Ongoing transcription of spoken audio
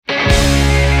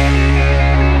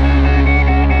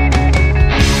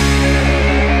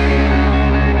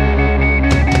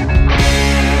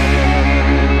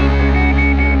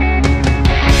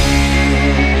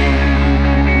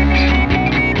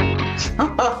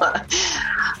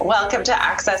Welcome to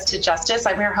Access to Justice.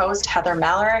 I'm your host, Heather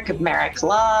Malarick of Merrick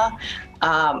Law.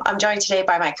 I'm joined today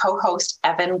by my co-host,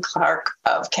 Evan Clark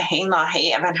of Kahane Law.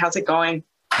 Hey, Evan, how's it going?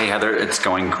 Hey, Heather, it's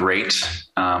going great.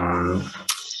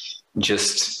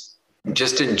 Just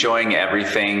enjoying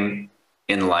everything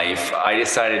in life. I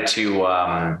decided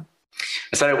I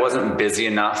wasn't busy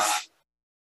enough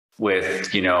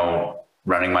with,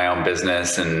 running my own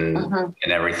business and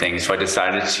everything. So I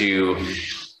decided to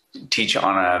teach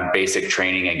on a basic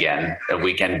training again, a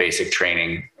weekend basic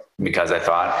training, because I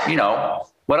thought,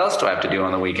 what else do I have to do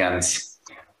on the weekends?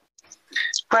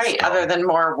 Right, other than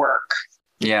more work.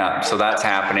 Yeah, so that's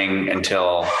happening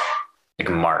until like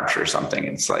March or something.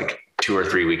 It's like 2 or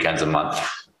 3 weekends a month.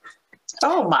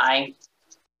 Oh my.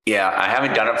 Yeah, I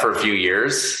haven't done it for a few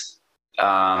years.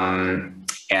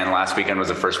 And last weekend was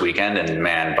the first weekend, and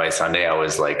man, by Sunday I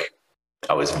was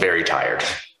very tired.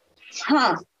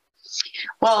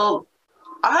 Well,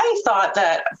 I thought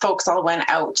that folks all went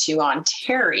out to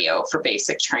Ontario for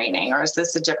basic training, or is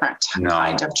this a different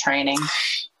kind of training?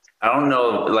 I don't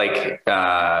know.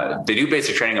 They do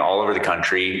basic training all over the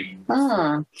country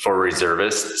for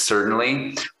reservists,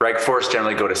 certainly. Reg Force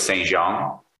generally go to Saint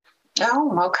Jean.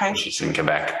 Oh, okay. Which is in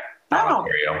Quebec,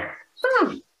 Ontario.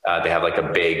 They have like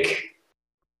a big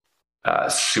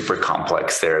super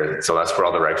complex there. So that's where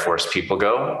all the Reg Force people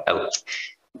go.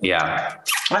 Yeah.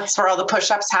 That's where all the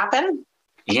push-ups happen?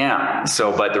 Yeah.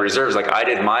 So, but the reserves, I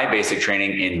did my basic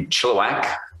training in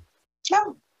Chilliwack. Yeah.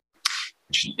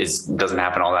 Which doesn't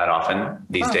happen all that often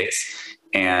these days.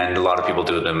 And a lot of people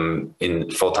do them in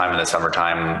full-time in the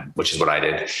summertime, which is what I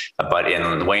did, but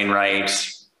in Wainwright.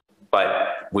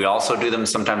 But we also do them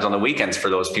sometimes on the weekends for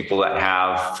those people that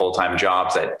have full-time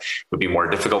jobs that would be more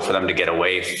difficult for them to get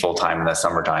away full-time in the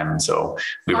summertime. And so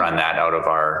we run that out of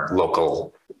our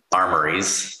local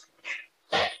armories.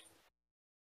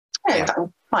 Yeah.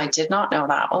 I did not know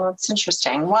that. Well, that's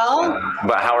interesting. Well,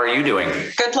 but how are you doing?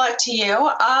 Good luck to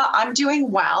you. I'm doing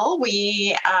well.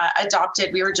 We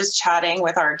were just chatting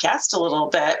with our guest a little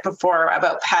bit before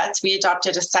about pets. We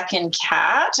adopted a second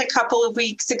cat a couple of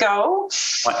weeks ago.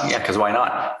 Yeah, because why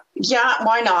not? Yeah,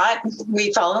 why not?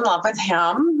 We fell in love with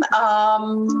him. But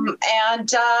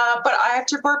I have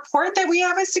to report that we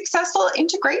have a successful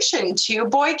integration. 2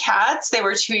 boy cats. They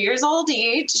were 2 years old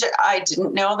each. I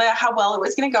didn't know how well it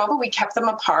was going to go, but we kept them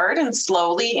apart and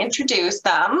slowly introduced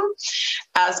them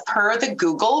as per the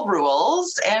Google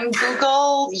rules. And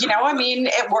Google,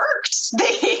 it worked.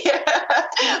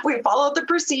 We followed the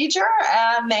procedure,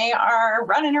 and they are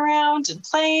running around and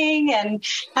playing and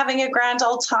having a grand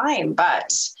old time.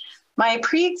 But my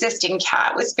pre-existing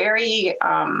cat was very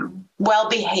well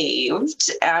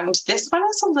behaved, and this one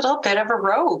is a little bit of a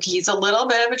rogue. He's a little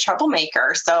bit of a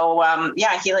troublemaker. So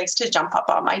he likes to jump up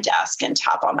on my desk and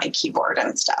tap on my keyboard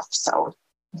and stuff. So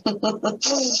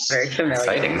very familiar.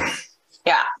 Exciting.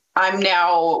 Yeah, I'm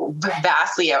now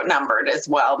vastly outnumbered as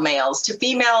well, males to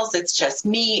females. It's just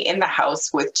me in the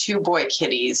house with 2 boy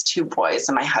kitties, 2 boys,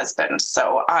 and my husband.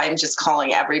 So I'm just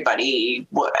calling everyone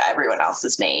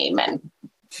else's name, and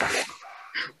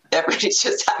everybody's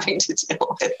just having to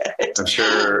deal with it.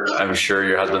 I'm sure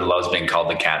your husband loves being called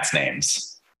the cat's names.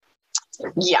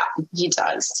 Yeah, he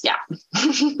does. Yeah.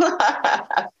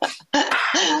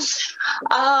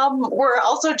 We're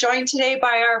also joined today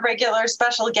by our regular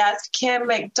special guest, Kim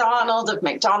McDonald of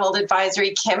McDonald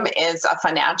Advisory. Kim is a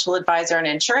financial advisor and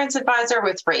insurance advisor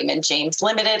with Raymond James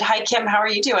Limited. Hi, Kim. How are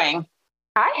you doing?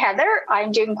 Hi, Heather.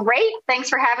 I'm doing great. Thanks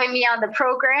for having me on the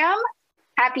program.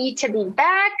 Happy to be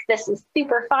back. This is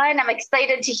super fun. I'm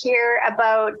excited to hear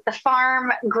about the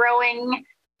farm growing.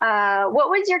 What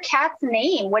was your cat's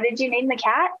name? What did you name the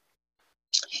cat?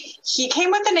 He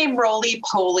came with the name Roly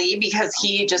Poly because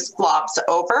he just flops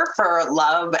over for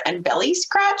love and belly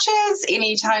scratches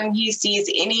anytime he sees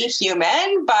any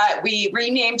human, but we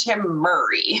renamed him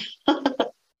Murray.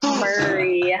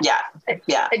 Murray.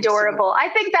 Yeah. Adorable. I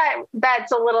think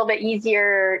that's a little bit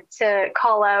easier to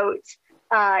call out,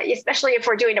 especially if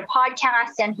we're doing a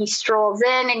podcast and he strolls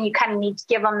in and you kind of need to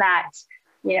give him that,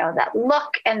 that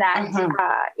look and that,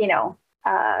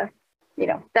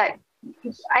 that,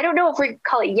 I don't know if we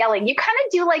call it yelling. You kind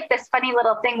of do like this funny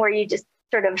little thing where you just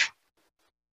sort of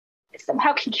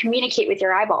somehow can communicate with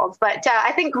your eyeballs, but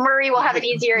I think Murray will have an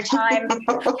easier time.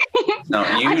 No,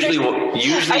 usually what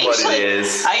it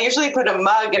is. I usually put a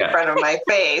mug in front of my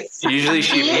face. Usually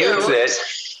she mutes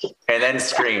it and then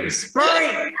screams,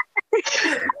 Murray,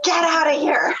 get out of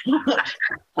here.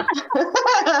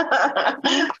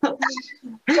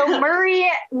 So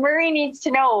Murray needs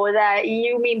to know that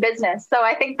you mean business. So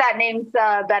I think that name's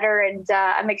better. And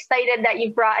I'm excited that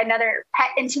you brought another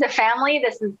pet into the family.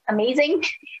 This is amazing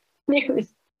news.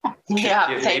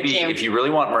 Yeah, thank you. If you really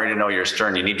want Murray to know you're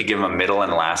stern, you need to give him a middle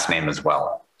and last name as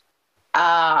well.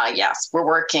 Yes, we're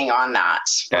working on that.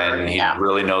 And he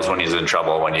really knows when he's in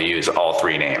trouble when you use all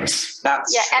three names.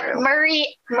 That's true.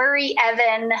 Murray,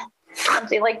 Evan,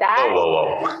 something like that.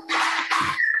 Whoa.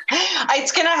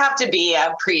 It's going to have to be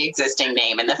a pre-existing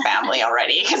name in the family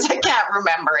already because I can't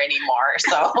remember anymore.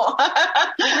 So.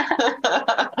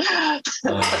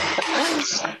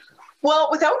 Well,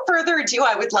 without further ado,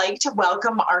 I would like to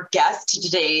welcome our guest to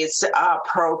today's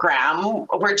program.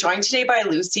 We're joined today by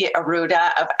Lucy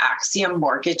Arruda of Axiom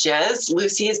Mortgages.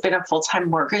 Lucy has been a full-time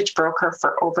mortgage broker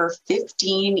for over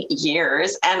 15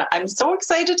 years, and I'm so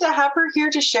excited to have her here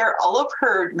to share all of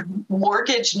her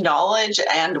mortgage knowledge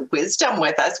and wisdom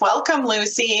with us. Welcome,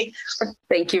 Lucy.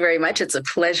 Thank you very much. It's a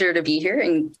pleasure to be here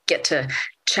and get to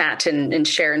chat and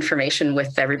share information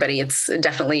with everybody. It's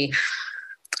definitely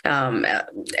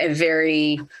a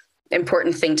very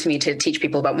important thing to me to teach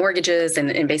people about mortgages,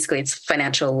 and basically it's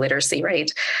financial literacy,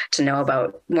 right? To know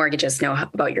about mortgages, know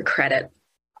about your credit.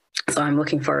 So I'm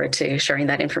looking forward to sharing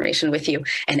that information with you,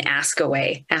 and ask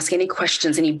away. Ask any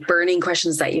questions, any burning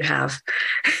questions that you have.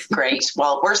 Great.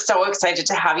 Well, we're so excited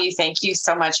to have you. Thank you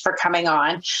so much for coming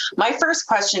on. My first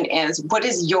question is, what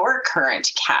is your current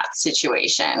cat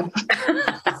situation?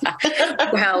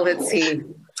 Well, let's see.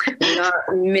 Not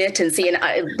Mitt and see, and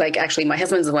actually my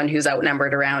husband's the one who's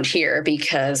outnumbered around here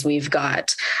because we've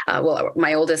got,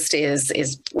 my oldest is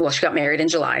she got married in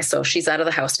July, so she's out of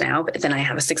the house now, but then I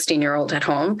have a 16-year-old at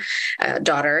home,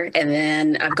 daughter, and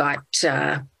then I've got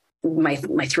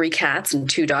my three cats and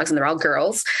two dogs, and they're all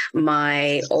girls.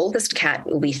 My oldest cat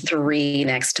will be 3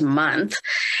 next month.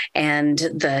 And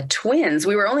the twins,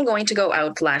 we were only going to go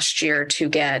out last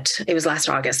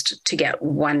August to get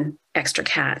one extra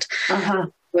cat. Uh-huh.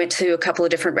 Went to a couple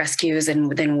of different rescues,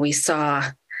 and then we saw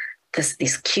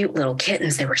these cute little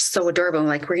kittens. They were so adorable. I'm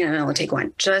like, we're going to only take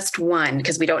just one,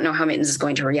 because we don't know how Mittens is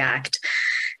going to react.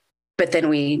 But then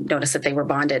we noticed that they were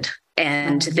bonded,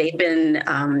 and they'd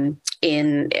been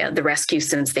in the rescue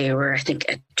since they were, I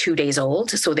think, 2 days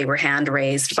old. So they were hand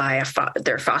raised by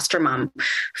their foster mom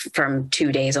from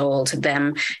 2 days old,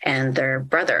 them and their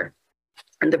brother.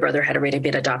 And the brother had already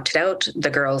been adopted out. The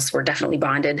girls were definitely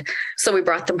bonded. So we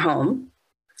brought them home.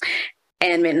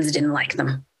 And Mittens didn't like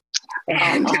them.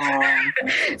 And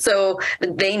so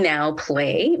they now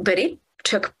play, but it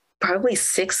took probably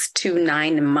 6 to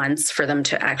 9 months for them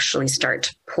to actually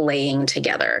start playing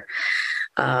together.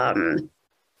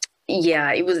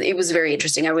 It was very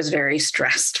interesting. I was very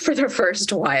stressed for the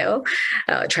first while,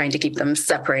 trying to keep them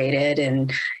separated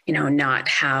and, not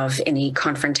have any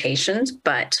confrontations,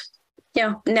 but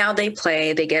now they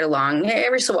play, they get along.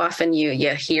 Every so often you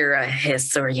hear a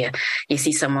hiss or you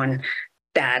see someone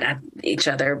bad at each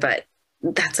other, but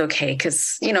that's okay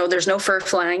because, there's no fur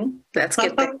flying. That's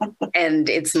good. And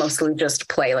it's mostly just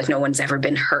play. Like no one's ever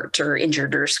been hurt or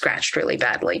injured or scratched really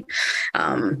badly.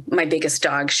 My biggest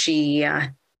dog, she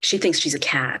thinks she's a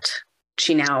cat.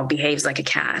 She now behaves like a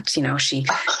cat. She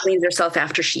cleans herself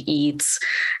after she eats,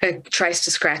 tries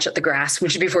to scratch at the grass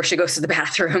before she goes to the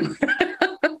bathroom.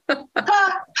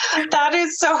 That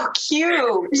is so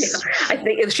cute. Yeah, I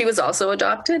think she was also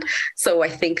adopted. So I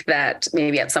think that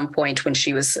maybe at some point when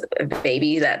she was a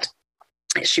baby that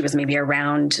she was maybe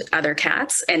around other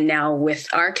cats. And now with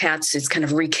our cats, it's kind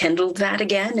of rekindled that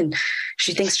again. And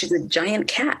she thinks she's a giant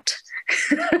cat.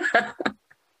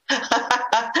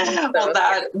 Well,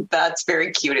 that's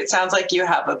very cute. It sounds like you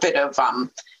have a bit of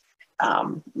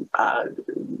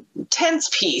tense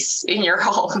piece in your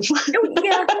home.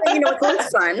 Yeah, it's always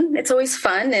fun. It's always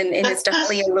fun. And it's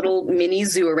definitely a little mini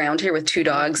zoo around here with 2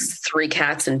 dogs, 3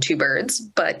 cats, and 2 birds.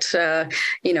 But,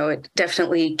 it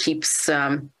definitely keeps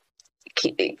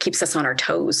us on our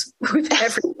toes with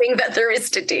everything that there is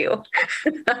to do.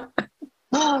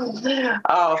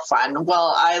 Oh, fun.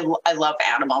 Well, I love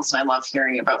animals and I love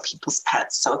hearing about people's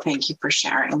pets. So thank you for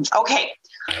sharing. Okay.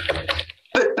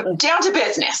 But down to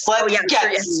business. Let's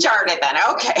get started then.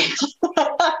 Okay.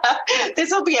 This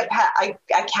will be a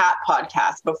cat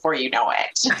podcast before you know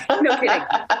it. No kidding.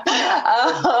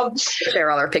 There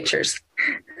are all our pictures.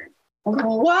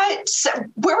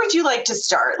 Where would you like to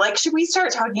start? Should we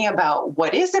start talking about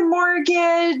what is a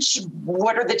mortgage?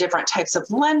 What are the different types of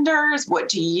lenders? What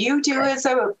do you do as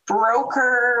a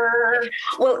broker?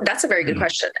 Well, that's a very good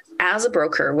question. As a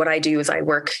broker, what I do is I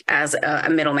work as a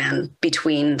middleman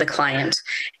between the client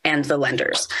and the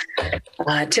lenders.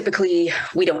 Typically,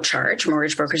 we don't charge,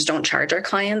 mortgage brokers don't charge our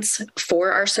clients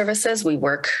for our services. We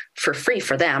work for free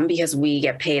for them because we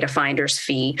get paid a finder's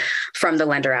fee from the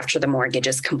lender after the mortgage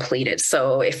is completed.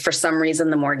 So if for some reason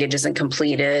the mortgage isn't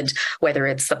completed, whether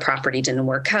it's the property didn't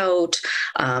work out,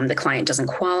 the client doesn't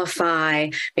qualify,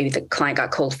 maybe the client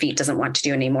got cold feet, doesn't want to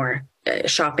do any more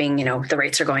shopping, the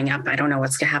rates are going up, I don't know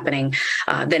what's happening,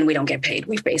 then we don't get paid.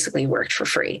 We've basically worked for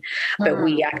free, but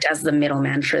we act as the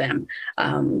middleman for them.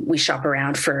 We shop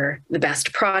around for the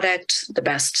best product, the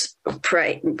best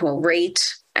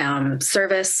rate,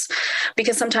 service,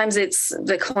 because sometimes it's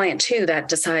the client too that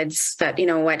decides that,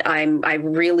 I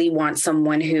really want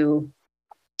someone who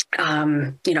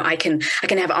I can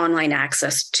have online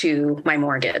access to my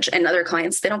mortgage. And other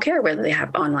clients, they don't care whether they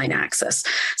have online access.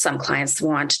 Some clients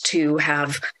want to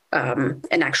have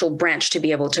an actual branch to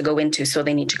be able to go into. So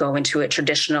they need to go into a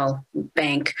traditional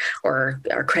bank or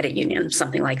credit union,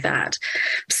 something like that.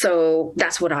 So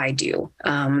that's what I do.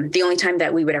 The only time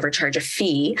that we would ever charge a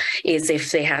fee is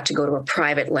if they had to go to a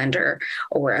private lender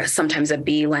or sometimes a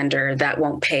B lender that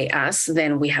won't pay us,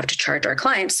 then we have to charge our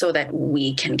clients so that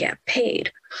we can get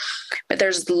paid. But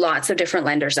there's lots of different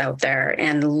lenders out there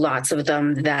and lots of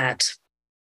them that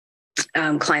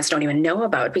clients don't even know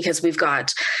about because we've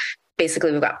got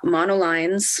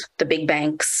monolines, the big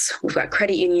banks, we've got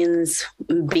credit unions,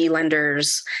 B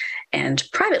lenders, and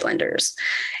private lenders.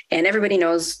 And everybody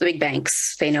knows the big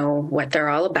banks. They know what they're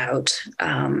all about.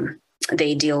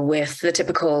 They deal with the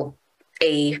typical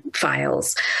A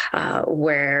files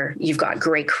where you've got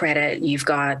great credit, you've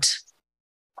got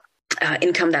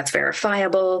income that's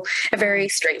verifiable, a very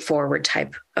straightforward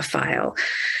type of file.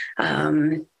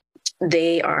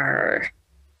 They are,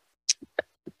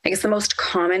 I guess, the most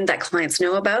common that clients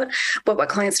know about, but what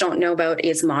clients don't know about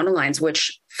is monolines,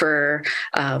 which for,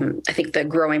 I think the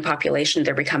growing population,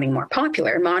 they're becoming more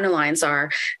popular. Monolines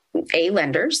are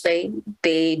lenders.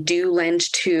 They do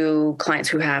lend to clients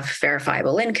who have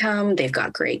verifiable income. They've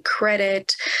got great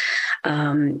credit.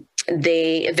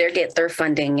 They get their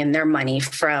funding and their money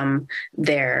from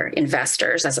their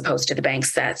investors as opposed to the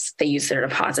banks that they use their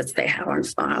deposits they have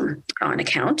on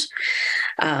account.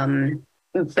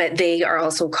 But they are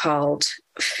also called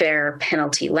fair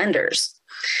penalty lenders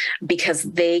because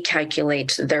they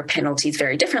calculate their penalties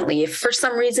very differently. If for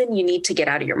some reason you need to get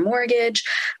out of your mortgage,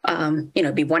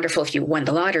 it'd be wonderful if you won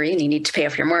the lottery and you need to pay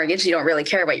off your mortgage. You don't really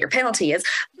care what your penalty is,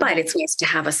 but it's nice to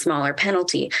have a smaller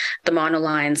penalty. The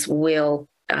monolines will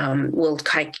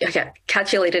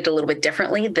calculate it a little bit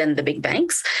differently than the big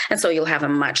banks. And so you'll have a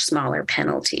much smaller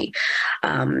penalty.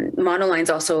 Monolines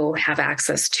also have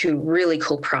access to really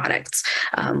cool products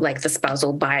like the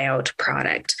spousal buyout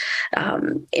product.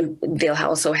 They'll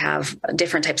also have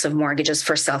different types of mortgages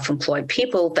for self-employed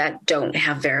people that don't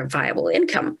have verifiable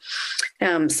income.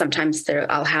 Sometimes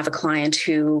I'll have a client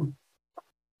who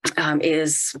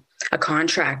is a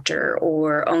contractor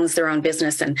or owns their own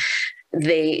business, and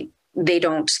they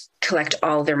don't collect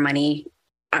all their money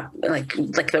like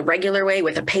the regular way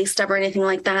with a pay stub or anything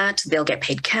like that. They'll get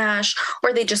paid cash,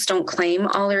 or they just don't claim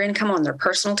all their income on their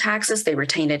personal taxes. They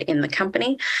retain it in the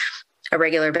company. A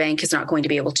regular bank is not going to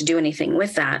be able to do anything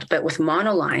with that. But with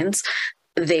monolines,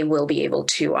 they will be able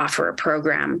to offer a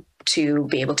program to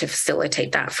be able to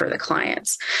facilitate that for the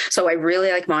clients. So I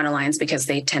really like monolines because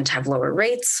they tend to have lower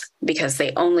rates because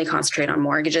they only concentrate on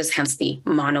mortgages, hence the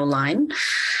monoline.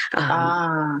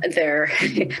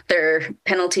 Their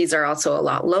penalties are also a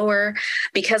lot lower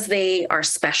because they are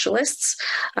specialists.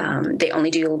 They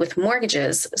only deal with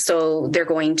mortgages. So they're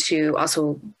going to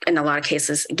also, in a lot of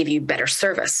cases, give you better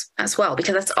service as well,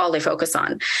 because that's all they focus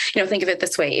on. Think of it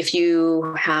this way. If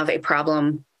you have a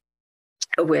problem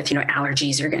with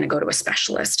allergies, you're going to go to a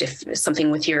specialist. If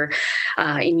something with your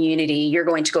immunity, you're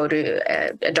going to go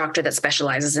to a doctor that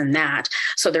specializes in that.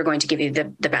 So they're going to give you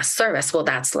the best service. Well,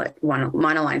 that's what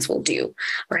monolines will do,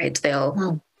 right?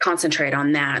 They'll concentrate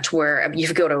on that. Where if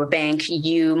you go to a bank,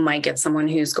 you might get someone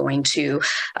who's going to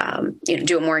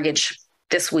do a mortgage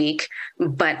this week,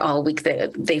 but all week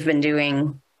they've been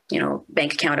doing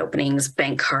bank account openings,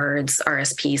 bank cards,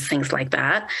 RSPs, things like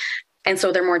that. And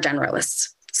so they're more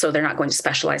generalists. So they're not going to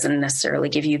specialize and necessarily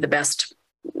give you the best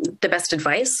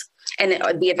advice. And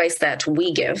the advice that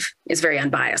we give is very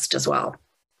unbiased as well.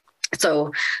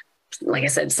 So like I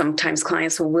said, sometimes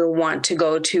clients will want to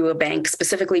go to a bank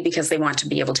specifically because they want to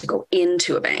be able to go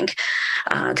into a bank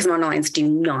because monolines do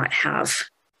not have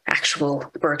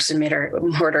actual bricks and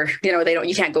mortar.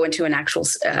 You can't go into an actual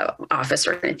office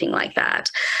or anything like that.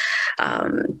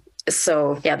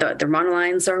 So yeah, the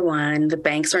monolines are one, the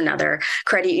banks are another.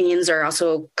 Credit unions are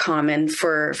also common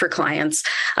for clients.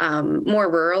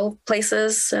 More rural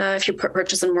places, if you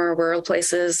purchase in more rural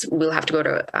places, we'll have to go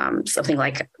to something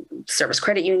like Service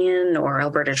Credit Union or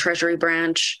Alberta Treasury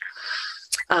Branch.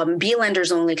 B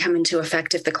lenders only come into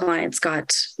effect if the client's got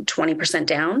 20%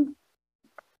 down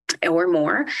or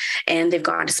more, and they've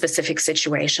got a specific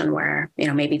situation where,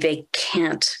 maybe they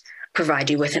can't provide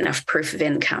you with enough proof of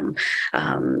income.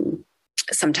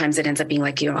 Sometimes it ends up being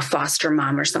like, a foster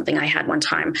mom or something. I had one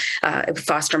time a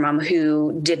foster mom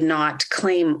who did not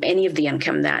claim any of the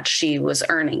income that she was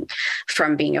earning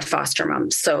from being a foster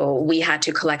mom. So we had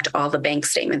to collect all the bank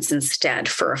statements instead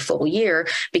for a full year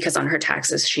because on her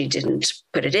taxes, she didn't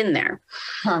put it in there.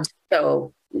 Huh.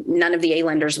 So none of the A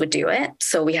lenders would do it.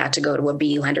 So we had to go to a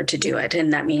B lender to do it.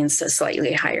 And that means a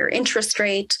slightly higher interest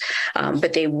rate,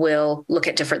 but they will look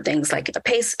at different things like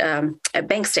a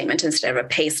bank statement instead of a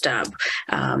pay stub,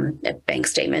 a bank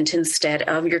statement instead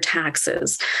of your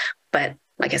taxes. But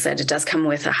like I said, it does come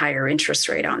with a higher interest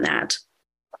rate on that.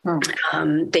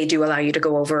 They do allow you to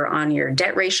go over on your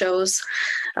debt ratios,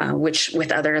 which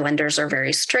with other lenders are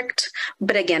very strict.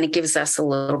 But again, it gives us a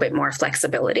little bit more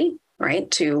flexibility,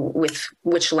 right, with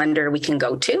which lender we can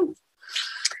go to.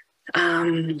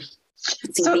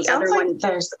 So the other one,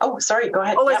 there's, sorry, go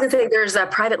ahead. I was going to say there's a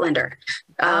private lender.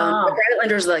 The private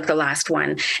lender is like the last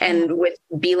one. And with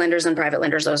B lenders and private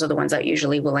lenders, those are the ones that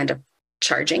usually will end up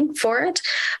charging for it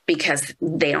because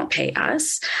they don't pay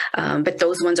us. But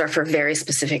those ones are for very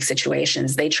specific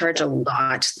situations. They charge a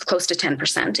lot, close to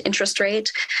 10% interest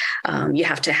rate. You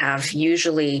have to have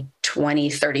usually 20,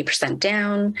 30%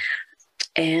 down.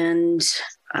 And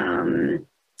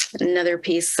another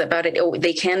piece about it,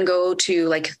 they can go to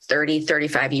like 30,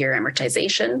 35 year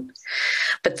amortization,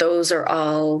 but those are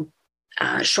all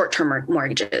short-term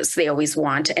mortgages. They always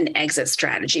want an exit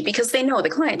strategy because they know the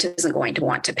client isn't going to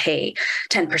want to pay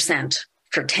 10%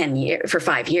 for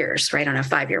 5 years, right, on a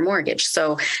 5-year mortgage.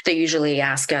 So they usually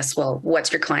ask us, well, what's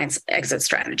your client's exit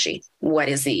strategy? What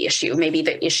is the issue? Maybe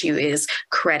the issue is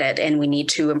credit and we need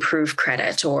to improve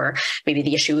credit, or maybe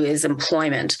the issue is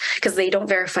employment because they don't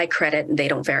verify credit and they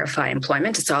don't verify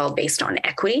employment. It's all based on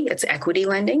equity. It's equity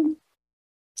lending.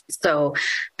 So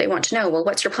they want to know, well,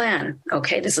 what's your plan?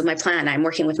 Okay, this is my plan. I'm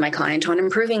working with my client on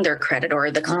improving their credit, or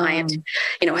the client,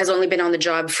 has only been on the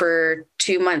job for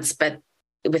 2 months, but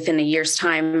within a year's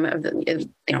time,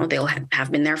 they'll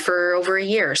have been there for over a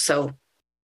year. So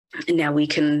now we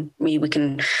can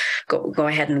go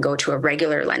ahead and go to a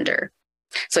regular lender.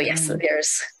 So yes,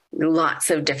 there's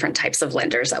lots of different types of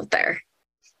lenders out there.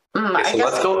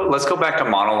 So let's go back to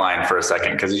monoline for a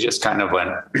second, because you just kind of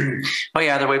went, oh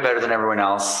yeah, they're way better than everyone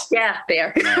else. Yeah, they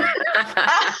are.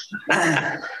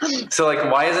 So like,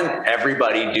 why isn't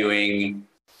everybody doing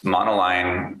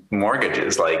monoline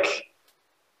mortgages?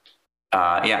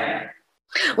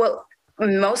 Well,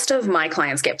 most of my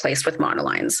clients get placed with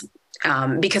monolines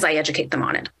because I educate them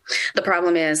on it. The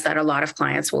problem is that a lot of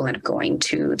clients will end up going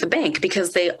to the bank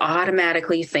because they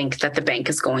automatically think that the bank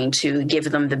is going to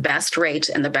give them the best rate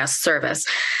and the best service.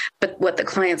 But what the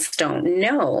clients don't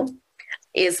know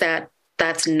is that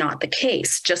that's not the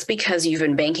case. Just because you've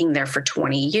been banking there for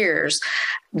 20 years,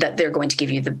 that they're going to give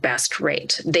you the best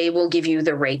rate. They will give you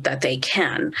the rate that they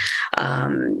can.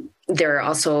 They're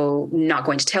also not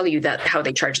going to tell you that how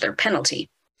they charge their penalty,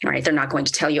 right? They're not going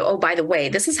to tell you, oh, by the way,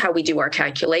 this is how we do our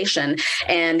calculation.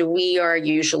 And we are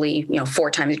usually,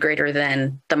 4 times greater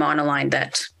than the monoline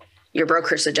that your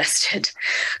broker suggested.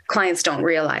 Clients don't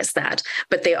realize that,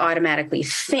 but they automatically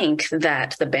think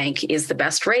that the bank is the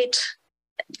best rate,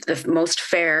 the most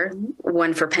fair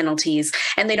one for penalties,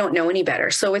 and they don't know any better.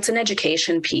 So it's an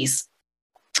education piece.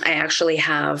 I actually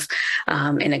have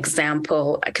an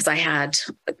example because I had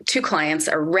 2 clients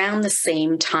around the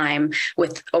same time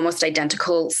with almost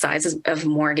identical sizes of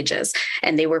mortgages,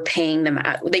 and they were paying them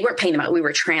out. They weren't paying them out. We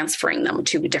were transferring them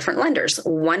to different lenders.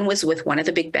 One was with one of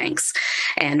the big banks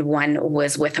and one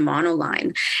was with a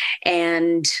monoline.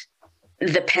 And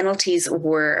the penalties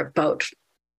were about,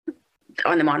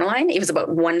 on the monoline, it was about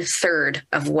 1/3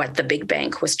 of what the big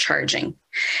bank was charging.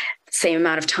 Same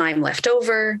amount of time left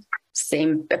over,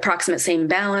 approximate same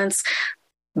balance.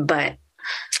 But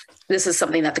this is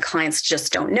something that the clients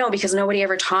just don't know because nobody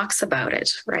ever talks about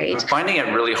it, right? I'm finding it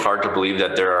really hard to believe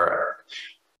that there are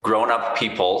grown-up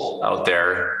people out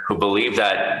there who believe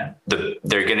that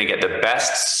they're going to get the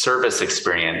best service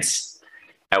experience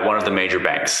at one of the major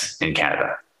banks in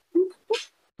Canada.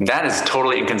 That is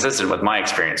totally inconsistent with my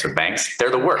experience with banks.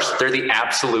 They're the worst. They're the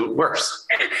absolute worst.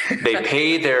 They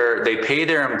pay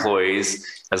their employees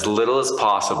as little as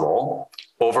possible,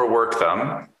 overwork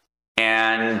them,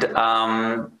 and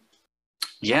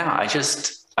Yeah,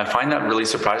 I find that really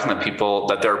surprising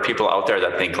that there are people out there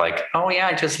that think like, oh yeah,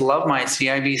 I just love my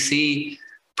CIBC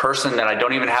person that I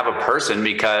don't even have a person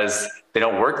because they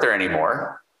don't work there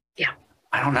anymore. Yeah.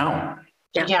 I don't know.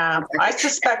 Yeah, I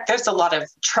suspect there's a lot of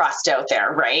trust out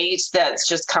there, right? That's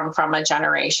just come from a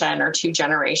generation or two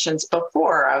generations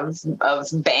before of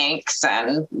banks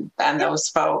and those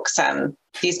folks. And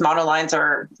these monolines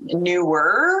are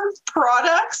newer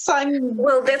products.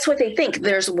 Well, that's what they think.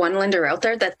 There's one lender out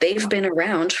there that they've been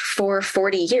around for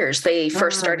 40 years. They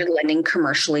first started lending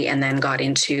commercially and then got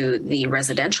into the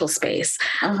residential space.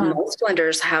 Most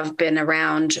lenders have been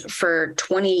around for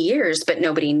 20 years, but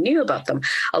nobody knew about them.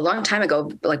 A long time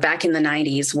ago, like back in the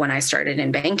 90s when I started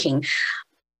in banking,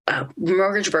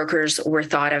 mortgage brokers were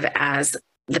thought of as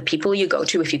the people you go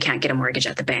to if you can't get a mortgage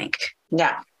at the bank.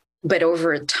 Yeah. But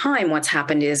over time, what's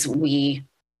happened is we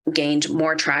gained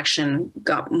more traction,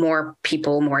 got more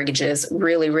people mortgages,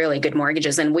 really, really good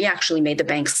mortgages. And we actually made the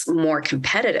banks more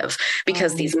competitive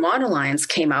because these monolines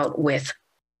came out with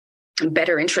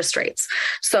better interest rates.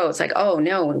 So it's like, oh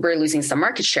no, we're losing some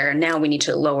market share. Now we need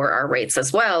to lower our rates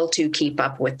as well to keep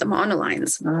up with the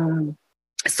monolines.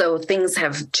 So things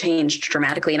have changed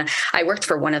dramatically. And I worked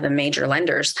for one of the major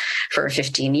lenders for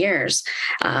 15 years.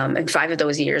 And 5 of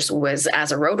those years was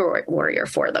as a road warrior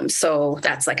for them. So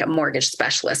that's like a mortgage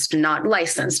specialist, not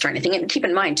licensed or anything. And keep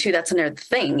in mind too, that's another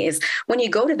thing is when you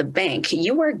go to the bank,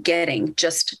 you are getting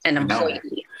just an employee.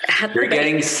 You're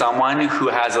getting someone who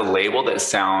has a label that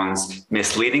sounds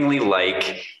misleadingly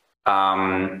like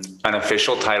an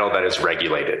official title that is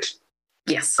regulated.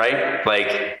 Yes. Right?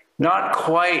 Like not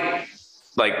quite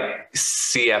like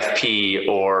CFP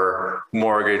or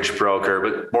mortgage broker,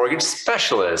 but mortgage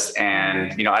specialist.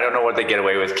 And, I don't know what they get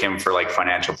away with, Kim, for like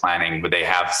financial planning, but they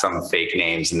have some fake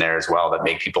names in there as well that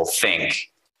make people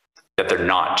think that they're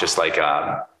not just like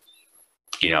a,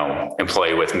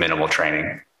 employee with minimal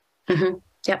training.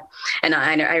 Yep. And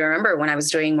I remember when I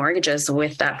was doing mortgages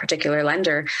with that particular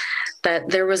lender that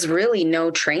there was really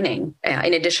no training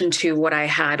in addition to what I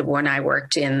had when I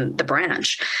worked in the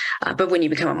branch. But when you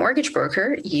become a mortgage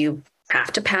broker, you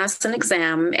have to pass an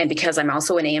exam. And because I'm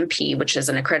also an AMP, which is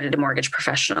an accredited mortgage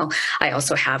professional, I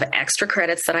also have extra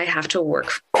credits that I have to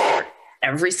work for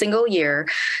every single year.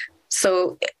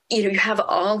 So, you have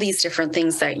all these different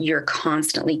things that you're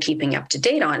constantly keeping up to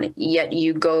date on, yet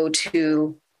you go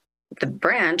to the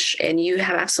branch and you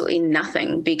have absolutely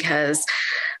nothing because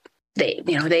they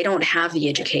don't have the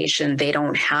education. They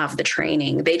don't have the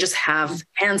training. They just have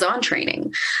hands-on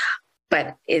training.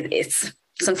 But it's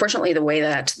unfortunately the way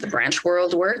that the branch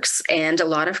world works. And a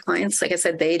lot of clients, like I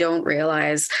said, they don't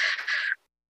realize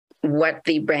what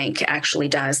the bank actually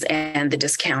does and the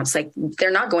discounts. Like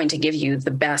they're not going to give you the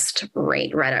best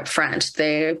rate right up front.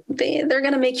 They're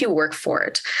going to make you work for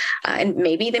it. And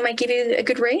maybe they might give you a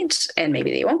good rate and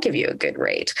maybe they won't give you a good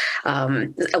rate.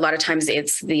 A lot of times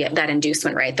it's that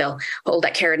inducement, right? They'll hold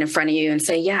that carrot in front of you and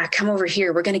say, yeah, come over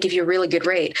here. We're going to give you a really good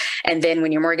rate. And then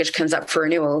when your mortgage comes up for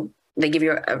renewal, they give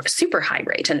you a super high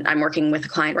rate. And I'm working with a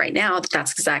client right now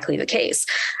that's exactly the case.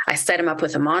 I set him up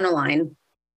with a monoline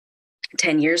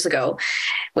 10 years ago.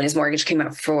 When his mortgage came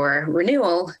up for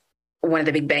renewal, one of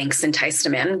the big banks enticed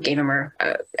him in, gave him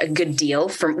a good deal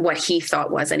from what he thought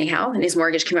was anyhow. And his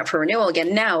mortgage came up for renewal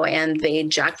again now, and they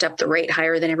jacked up the rate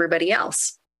higher than everybody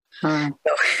else. So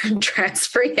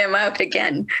transfer him out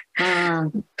again.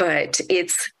 But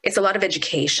it's a lot of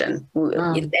education.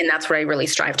 And that's what I really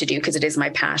strive to do because it is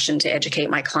my passion to educate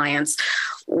my clients.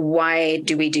 Why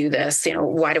do we do this?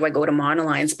 Why do I go to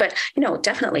monolines? But,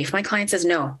 definitely if my client says,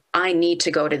 no, I need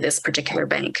to go to this particular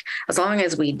bank, as long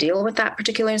as we deal with that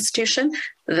particular institution,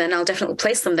 then I'll definitely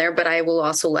place them there. But I will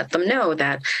also let them know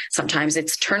that sometimes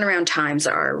its turnaround times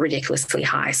are ridiculously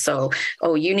high. So,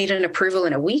 you need an approval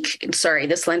in a week. Sorry,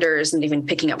 this lender isn't even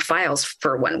picking up files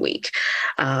for 1 week.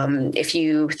 If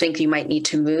you think you might need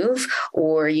to move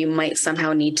or you might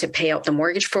somehow need to pay out the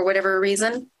mortgage for whatever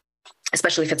reason,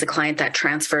 especially if it's a client that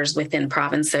transfers within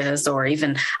provinces, or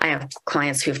even I have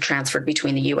clients who've transferred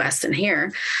between the US and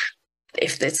here.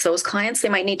 If it's those clients, they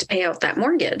might need to pay out that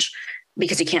mortgage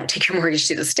because you can't take your mortgage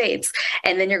to the States.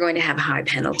 And then you're going to have a high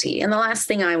penalty. And the last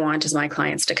thing I want is my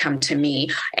clients to come to me,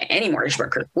 any mortgage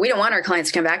broker. We don't want our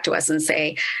clients to come back to us and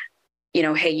say,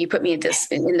 hey, you put me in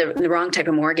the wrong type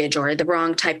of mortgage or the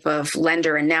wrong type of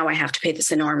lender, and now I have to pay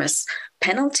this enormous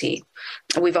penalty.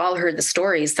 We've all heard the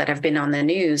stories that have been on the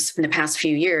news in the past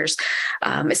few years,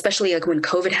 especially like when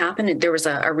COVID happened. There was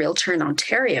a realtor in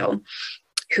Ontario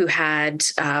who had,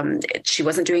 she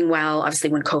wasn't doing well.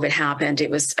 Obviously, when COVID happened,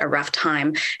 it was a rough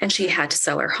time, and she had to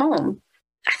sell her home.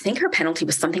 I think her penalty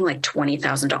was something like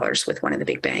 $20,000 with one of the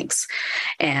big banks.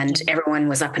 And everyone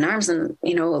was up in arms. And,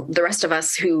 the rest of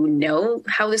us who know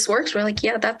how this works, we're like,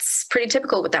 yeah, that's pretty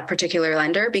typical with that particular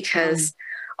lender, because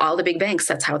all the big banks,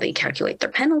 that's how they calculate their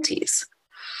penalties.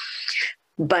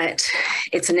 But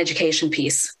it's an education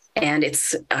piece. And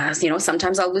it's,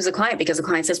 sometimes I'll lose a client because the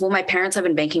client says, well, my parents have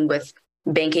been banking with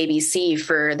Bank ABC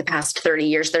for the past 30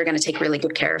 years. They're going to take really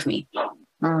good care of me.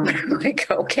 Like,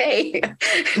 okay,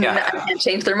 I can't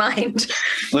change their mind.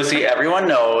 Lucy, everyone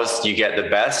knows you get the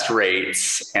best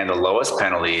rates and the lowest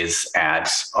penalties at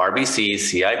RBC,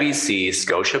 CIBC,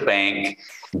 Scotiabank,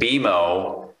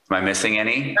 BMO. Am I missing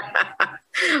any?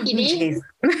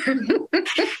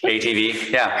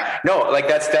 ATV. Yeah. No, like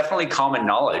that's definitely common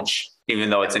knowledge, even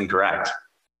though it's incorrect.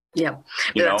 Yeah.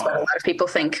 That's what a lot of people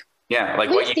think. Yeah, like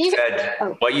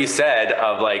what you said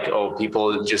of like, oh,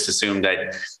 people just assume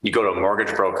that you go to a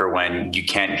mortgage broker when you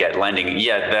can't get lending.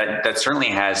 Yeah, that certainly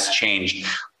has changed.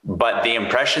 But the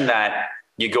impression that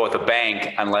you go with a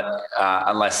bank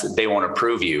unless they won't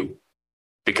approve you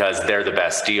because they're the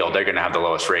best deal, they're going to have the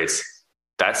lowest rates.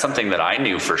 That's something that I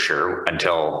knew for sure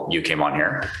until you came on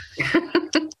here.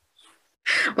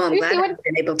 Well, I'm glad I've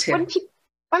been able to.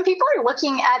 When people are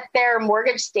looking at their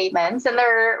mortgage statements and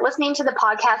they're listening to the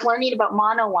podcast, learning about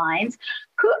monolines,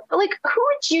 who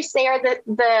would you say are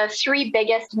the three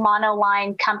biggest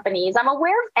monoline companies? I'm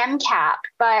aware of MCAP,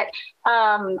 but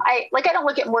I don't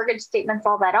look at mortgage statements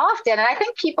all that often. And I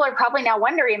think people are probably now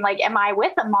wondering, like, am I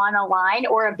with a monoline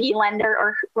or a B lender,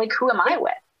 or like, who am I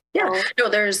with? Yeah, no,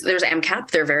 there's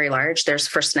MCAP. They're very large. There's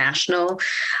First National,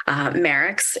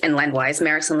 Merrick's, and Lendwise.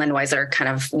 Merrick's and Lendwise are kind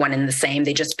of one and the same.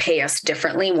 They just pay us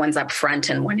differently. One's up front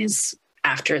and one is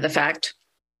after the fact.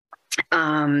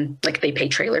 Like they pay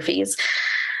trailer fees.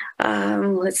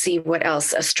 Let's see what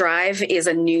else. Strive is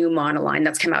a new monoline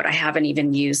that's come out. I haven't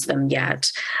even used them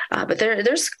yet, but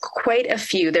there's quite a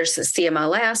few. There's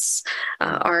CMLS,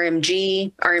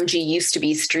 RMG. RMG used to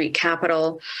be Street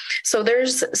Capital. So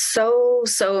there's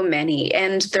so many,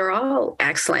 and they're all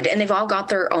excellent, and they've all got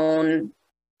their own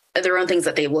things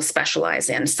that they will specialize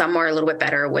in. Some are a little bit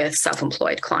better with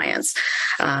self-employed clients.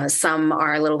 Some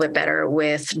are a little bit better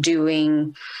with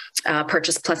doing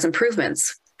purchase plus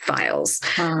improvements files,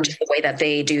 just the way that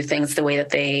they do things, the way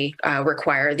that they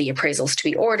require the appraisals to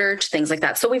be ordered, things like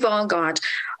that. So we've all got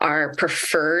our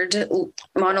preferred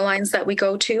monolines that we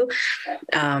go to.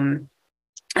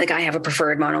 Like I have a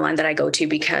preferred monoline that I go to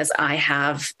because I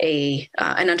have an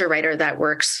underwriter that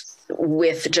works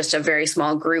with just a very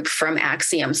small group from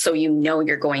Axiom. So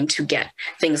you're going to get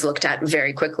things looked at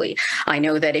very quickly. I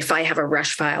know that if I have a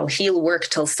rush file, he'll work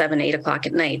till 7, 8 o'clock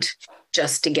at night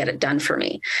just to get it done for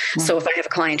me. So if I have a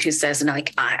client who says,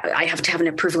 like, I have to have an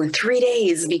approval in 3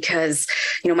 days because,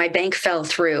 my bank fell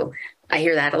through. I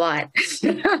hear that a lot.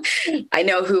 I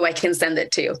know who I can send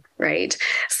it to, right?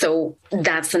 So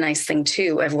that's the nice thing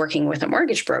too of working with a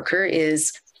mortgage broker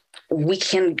is we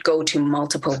can go to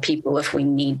multiple people if we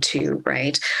need to,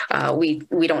 right?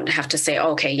 We don't have to say,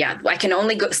 okay, yeah, I can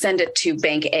only send it to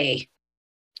bank A.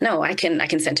 No, I can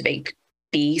send to bank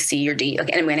B, C, or D.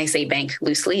 And when I say bank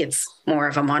loosely, it's more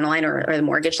of a monoline or the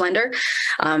mortgage lender.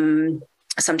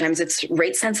 Sometimes it's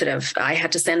rate sensitive. I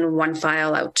had to send one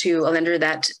file out to a lender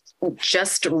that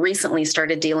just recently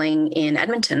started dealing in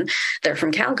Edmonton. They're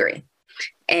from Calgary.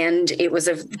 And it was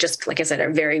just like I said, a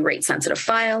very rate sensitive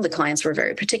file. The clients were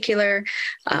very particular.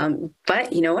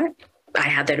 But you know what? I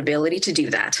had that ability to do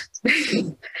that.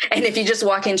 And if you just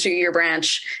walk into your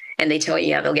branch and they tell you,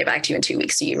 yeah, they'll get back to you in 2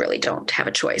 weeks, so you really don't have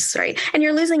a choice, right? And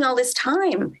you're losing all this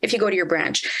time if you go to your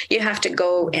branch. You have to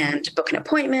go and book an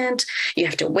appointment. You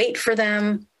have to wait for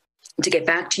them to get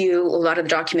back to you. A lot of the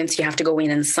documents you have to go in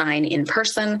and sign in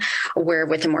person, where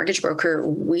with a mortgage broker,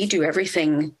 we do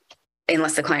everything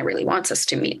unless the client really wants us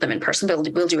to meet them in person,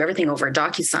 but we'll do everything over a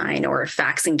DocuSign or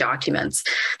faxing documents.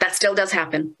 That still does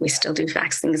happen. We still do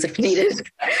fax things if needed,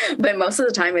 but most of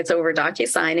the time it's over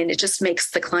DocuSign, and it just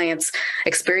makes the client's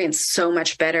experience so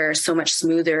much better, so much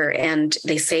smoother, and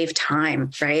they save time,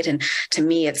 right? And to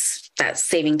me, it's that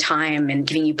saving time and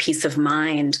giving you peace of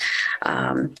mind,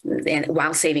 and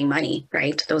while saving money,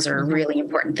 right? Those are really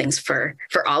important things for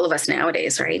all of us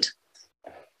nowadays, right?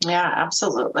 Yeah,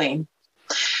 absolutely.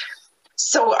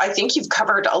 So I think you've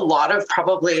covered a lot of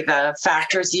probably the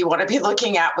factors you want to be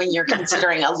looking at when you're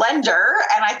considering a lender.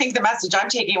 And I think the message I'm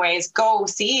taking away is go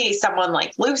see someone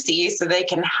like Lucy so they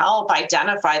can help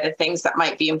identify the things that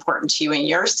might be important to you in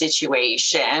your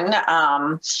situation,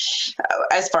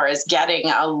 as far as getting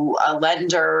a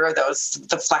lender, or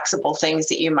the flexible things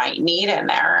that you might need in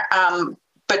there.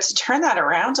 But to turn that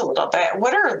around a little bit,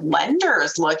 what are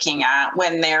lenders looking at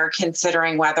when they're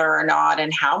considering whether or not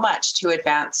and how much to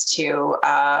advance to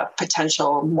a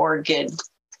potential mortgage?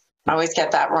 I always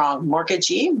get that wrong.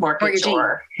 Mortgagee.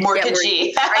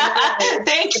 Mortgagee. Yeah,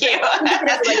 Thank you.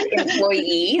 like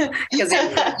employee, because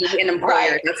employee and employer,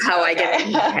 right. That's how I get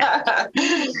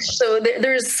it. So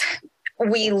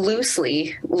we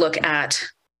loosely look at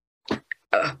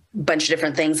a bunch of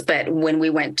different things, but when we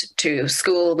went to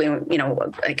school,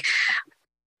 like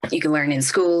you can learn in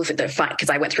school because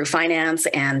I went through finance,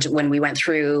 and when we went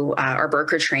through our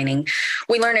broker training,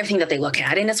 we learn everything that they look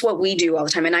at, and it's what we do all the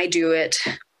time. And I do it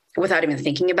without even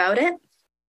thinking about it,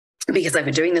 because I've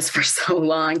been doing this for so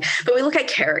long. But we look at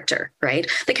character, right?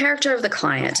 The character of the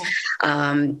client.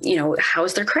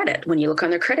 How's their credit? When you look on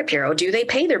their credit bureau, do they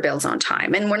pay their bills on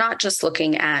time? And we're not just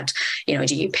looking at,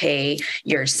 do you pay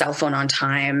your cell phone on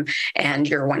time and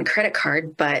your one credit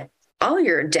card, but all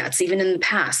your debts, even in the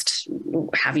past.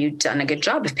 Have you done a good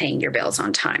job of paying your bills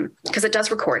on time? Because it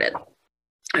does record it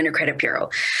on your credit bureau.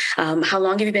 How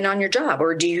long have you been on your job?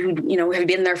 Or do you, have you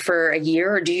been there for a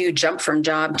year, or do you jump from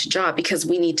job to job? Because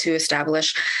we need to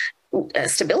establish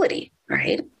stability,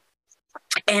 right?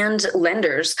 And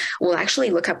lenders will actually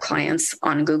look up clients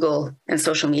on Google and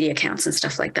social media accounts and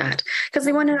stuff like that, because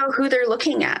they want to know who they're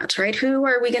looking at, right? Who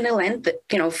are we going to lend,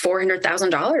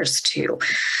 $400,000 to?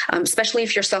 Especially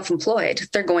if you're self-employed,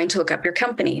 they're going to look up your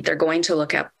company. They're going to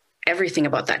look up everything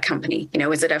about that company.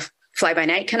 Is it a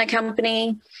fly-by-night kind of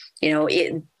company?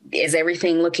 Is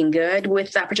everything looking good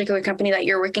with that particular company that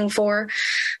you're working for?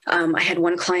 I had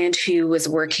one client who was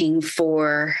working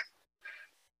for,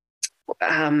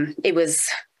 I'm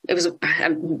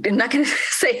not going to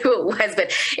say who it was,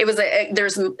 but it was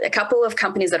there's a couple of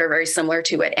companies that are very similar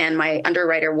to it. And my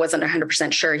underwriter wasn't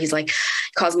 100% sure. He's like,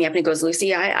 calls me up and he goes,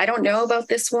 Lucy, I don't know about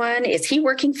this one. Is he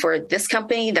working for this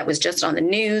company that was just on the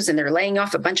news and they're laying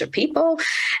off a bunch of people?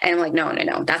 And I'm like,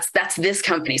 no, that's this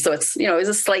company. So it's, it's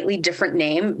a slightly different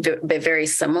name, but very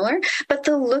similar. But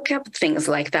they'll look up things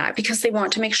like that because they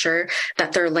want to make sure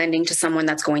that they're lending to someone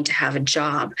that's going to have a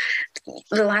job.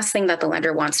 The last thing that the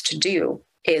lender wants to do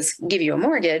is give you a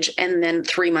mortgage, and then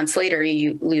 3 months later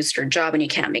you lose your job and you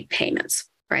can't make payments,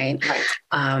 right?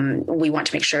 We want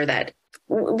to make sure that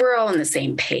we're all on the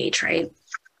same page, right?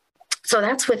 So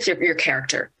that's with your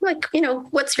character. Like,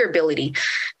 what's your ability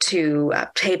to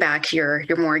pay back your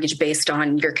mortgage based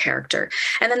on your character?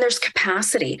 And then there's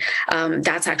capacity.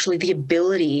 That's actually the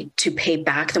ability to pay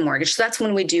back the mortgage. So that's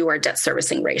when we do our debt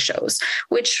servicing ratios,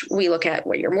 which we look at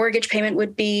what your mortgage payment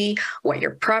would be, what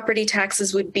your property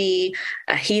taxes would be,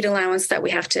 a heat allowance that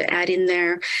we have to add in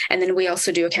there. And then we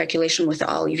also do a calculation with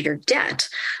all of your debt,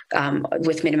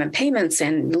 with minimum payments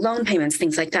and loan payments,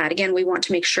 things like that. Again, we want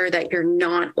to make sure that you're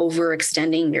not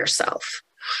overextending yourself.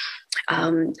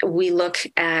 We look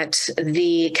at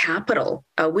the capital,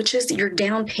 which is your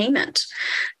down payment.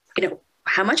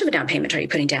 How much of a down payment are you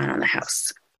putting down on the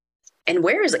house? And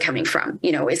where is it coming from?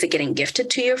 Is it getting gifted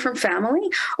to you from family,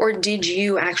 or did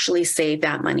you actually save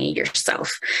that money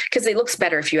yourself? Because it looks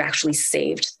better if you actually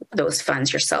saved those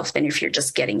funds yourself than if you're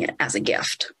just getting it as a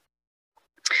gift.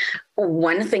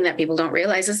 One thing that people don't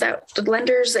realize is that the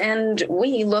lenders and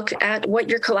we look at what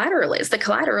your collateral is. The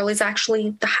collateral is actually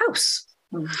the house.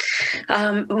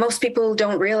 Most people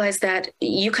don't realize that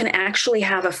you can actually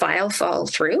have a file fall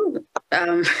through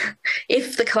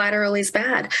if the collateral is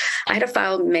bad. I had a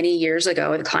file many years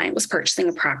ago. The client was purchasing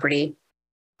a property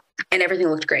and everything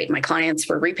looked great. My clients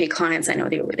were repeat clients. I know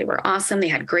they were awesome. They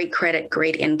had great credit,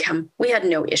 great income. We had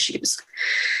no issues.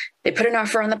 They put an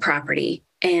offer on the property,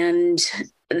 and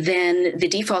then the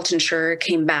default insurer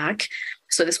came back.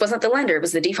 So this wasn't the lender, it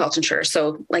was the default insurer.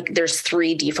 So there's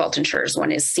 3 default insurers.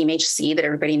 One is CMHC that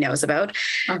everybody knows about.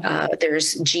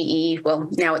 There's GE, well,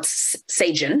 now it's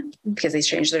Sagen because they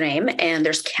changed their name, and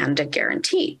there's Canada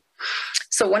Guarantee.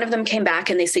 So one of them came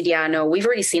back and they said, yeah, no, we've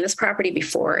already seen this property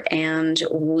before and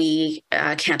we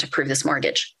can't approve this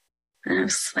mortgage. And I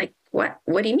was like, what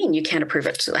do you mean you can't approve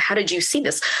it? So how did you see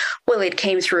this? Well, it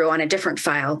came through on a different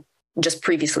file just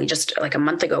previously, just like a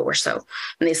month ago or so.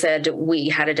 And they said, we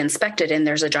had it inspected and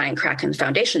there's a giant crack in the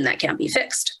foundation that can't be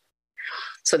fixed.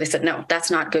 So they said, no,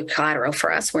 that's not good collateral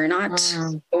for us. We're not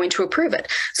going to approve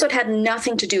it. So it had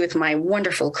nothing to do with my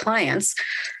wonderful clients.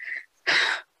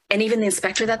 And even the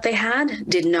inspector that they had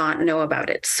did not know about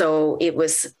it. So it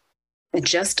was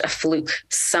just a fluke.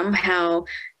 Somehow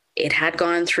it had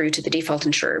gone through to the default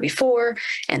insurer before,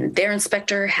 and their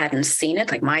inspector hadn't seen it.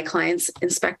 Like my client's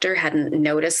inspector hadn't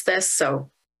noticed this.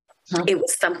 So it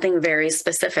was something very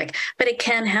specific, but it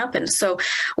can happen. So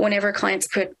whenever clients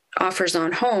put offers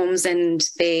on homes and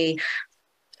they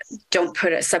don't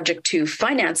put it subject to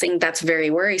financing, that's very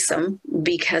worrisome,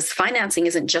 because financing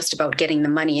isn't just about getting the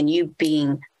money and you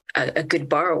being a good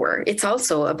borrower. It's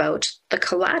also about the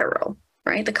collateral,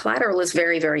 right? The collateral is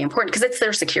very, very important because it's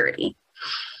their security.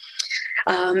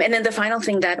 And then the final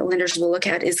thing that lenders will look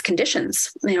at is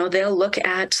conditions. They'll look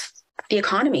at the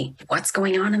economy, what's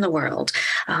going on in the world.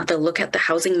 They'll look at the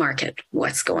housing market,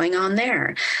 what's going on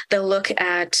there. They'll look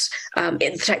at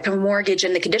the type of mortgage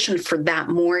and the condition for that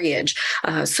mortgage.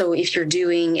 So if you're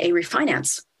doing a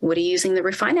refinance, what are you using the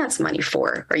refinance money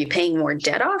for? Are you paying more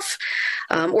debt off?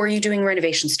 Or are you doing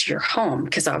renovations to your home?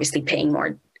 Because obviously paying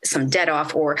some debt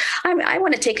off, or I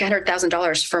want to take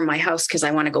 $100,000 from my house because I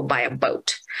want to go buy a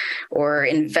boat or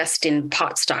invest in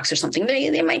pot stocks or something.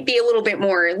 They might be a little bit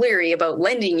more leery about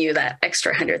lending you that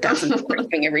extra $100,000 for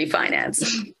doing a refinance.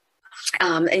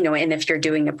 And if you're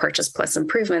doing a purchase plus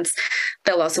improvements,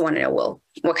 they'll also want to know, well,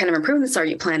 what kind of improvements are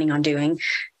you planning on doing?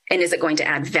 And is it going to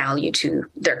add value to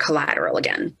their collateral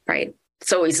again, right?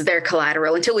 So is their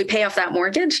collateral until we pay off that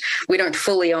mortgage? We don't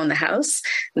fully own the house.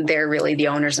 They're really the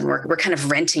owners, and we're kind of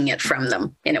renting it from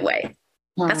them in a way.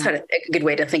 That's a good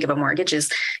way to think of a mortgage,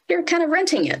 is you're kind of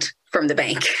renting it from the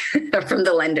bank or from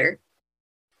the lender.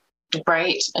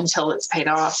 Right, until it's paid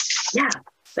off. Yeah,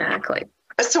 exactly.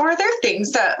 So are there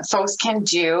things that folks can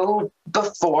do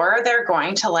before they're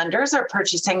going to lenders or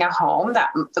purchasing a home that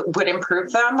would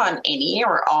improve them on any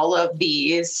or all of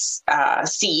these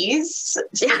C's,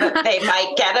 so that they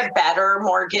might get a better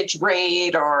mortgage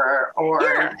rate or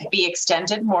be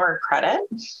extended more credit?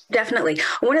 Definitely.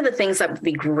 One of the things that would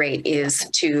be great is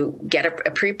to get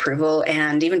a pre-approval.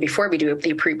 And even before we do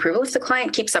the pre-approval, if the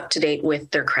client keeps up to date with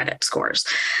their credit scores,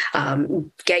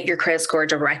 get your credit score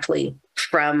directly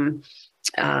from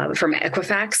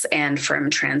Equifax and from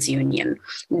TransUnion.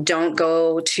 Don't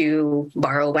go to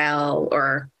BorrowWell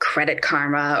or Credit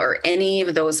Karma or any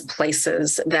of those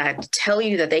places that tell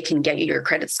you that they can get you your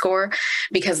credit score,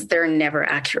 because they're never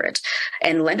accurate.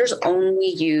 And lenders only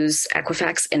use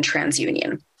Equifax and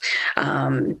TransUnion.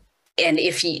 And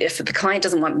if the client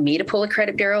doesn't want me to pull a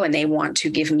credit bureau and they want to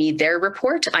give me their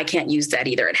report, I can't use that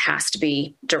either. It has to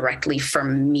be directly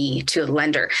from me to the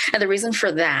lender. And the reason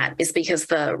for that is because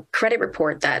the credit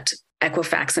report that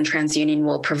Equifax and TransUnion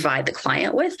will provide the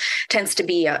client with tends to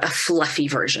be a fluffy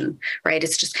version, right?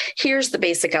 It's just, here's the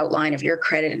basic outline of your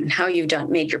credit and how you've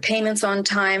made your payments on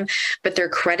time, but their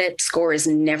credit score is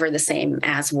never the same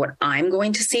as what I'm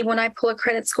going to see when I pull a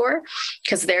credit score,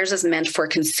 because theirs is meant for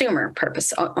consumer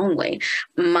purpose only.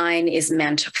 Mine is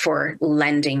meant for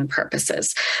lending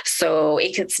purposes. So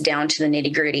it gets down to the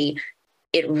nitty-gritty.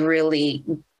 It really,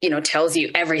 tells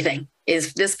you everything.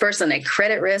 Is this person a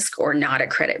credit risk or not a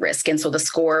credit risk? And so the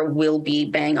score will be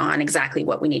bang on exactly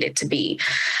what we need it to be.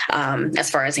 As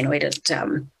far as,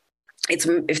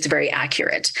 it's very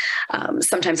accurate.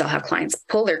 Sometimes I'll have clients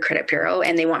pull their credit bureau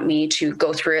and they want me to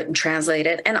go through it and translate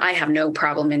it. And I have no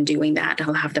problem in doing that.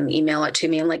 I'll have them email it to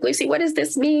me. I'm like, Lucy, what does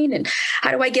this mean? And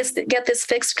how do I get this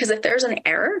fixed? Because if there's an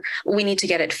error, we need to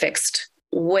get it fixed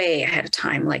way ahead of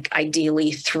time, like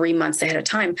ideally 3 months ahead of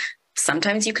time.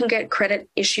 Sometimes you can get credit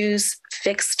issues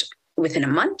fixed within a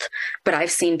month, but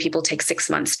I've seen people take 6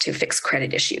 months to fix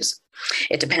credit issues.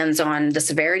 It depends on the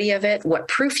severity of it, what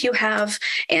proof you have,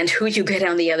 and who you get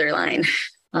on the other line.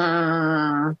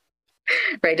 Right.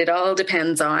 It all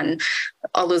depends on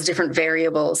all those different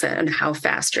variables and how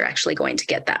fast you're actually going to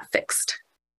get that fixed.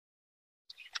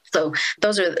 So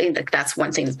that's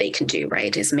one thing that they can do,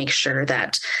 right, is make sure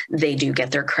that they do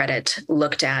get their credit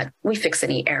looked at. We fix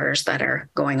any errors that are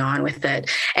going on with it.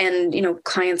 And,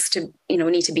 clients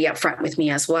need to be upfront with me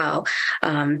as well.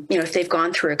 If they've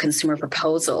gone through a consumer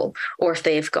proposal or if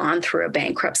they've gone through a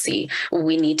bankruptcy,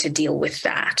 we need to deal with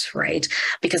that, right?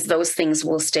 Because those things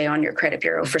will stay on your credit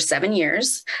bureau for 7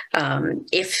 years.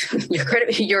 If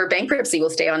your bankruptcy will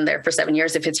stay on there for 7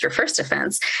 years, if it's your first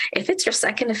offense. If it's your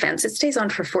second offense, it stays on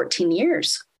for 14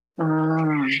 years.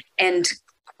 And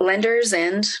lenders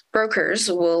and brokers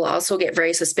will also get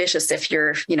very suspicious if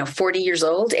you're, 40 years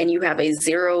old and you have a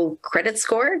 0 credit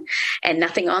score and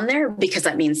nothing on there, because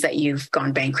that means that you've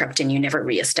gone bankrupt and you never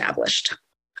reestablished,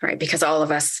 right? Because all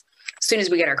of us, as soon as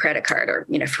we get our credit card, or,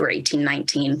 if we're 18,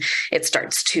 19, it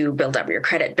starts to build up your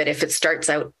credit. But if it starts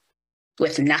out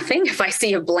with nothing, if I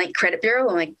see a blank credit bureau,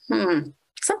 I'm like,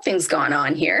 something's gone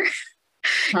on here.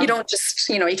 You don't just,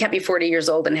 you can't be 40 years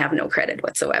old and have no credit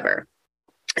whatsoever.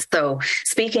 So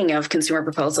speaking of consumer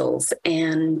proposals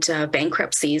and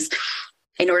bankruptcies,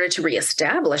 in order to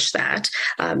reestablish that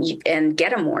and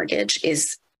get a mortgage,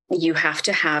 you have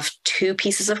to have 2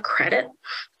 pieces of credit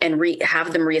and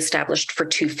have them reestablished for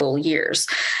 2 full years.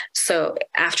 So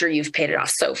after you've paid it off.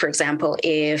 So for example,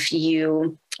 if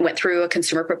you went through a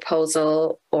consumer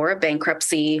proposal or a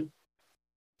bankruptcy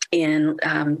in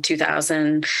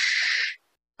 2000,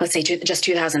 let's say just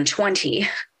 2020,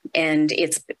 and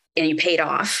you paid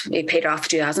off. It paid off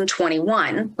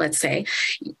 2021, let's say.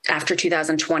 After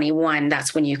 2021,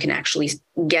 that's when you can actually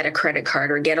get a credit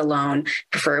card or get a loan.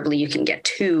 Preferably, you can get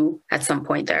two at some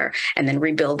point there, and then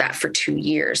rebuild that for 2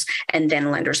 years. And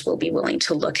then lenders will be willing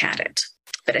to look at it.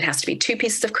 But it has to be 2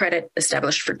 pieces of credit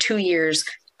established for 2 years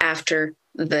after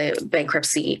the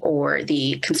bankruptcy or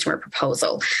the consumer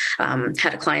proposal.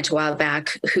 Had a client a while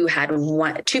back who had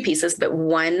 2 pieces, but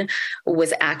one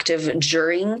was active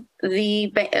during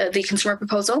the consumer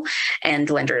proposal,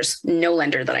 and no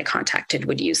lender that I contacted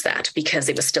would use that because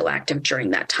it was still active during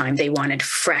that time. They wanted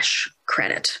fresh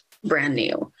credit, brand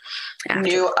new. A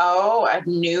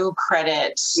new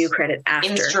credit after.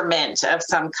 Instrument of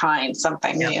some kind,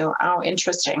 something new. Oh,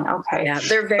 interesting. Okay. Yeah,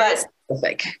 they're very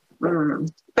specific.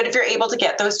 But if you're able to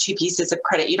get those 2 pieces of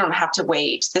credit, you don't have to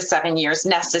wait the 7 years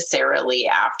necessarily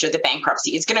after the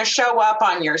bankruptcy. It's going to show up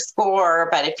on your score,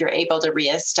 but if you're able to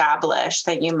reestablish,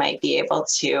 then you might be able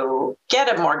to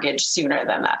get a mortgage sooner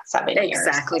than that 7 years.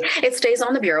 Exactly. It stays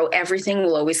on the bureau. Everything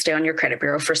will always stay on your credit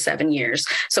bureau for 7 years.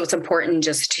 So it's important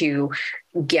just to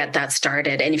get that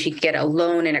started. And if you get a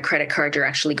loan and a credit card, you're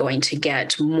actually going to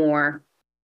get more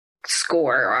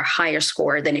score or a higher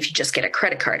score than if you just get a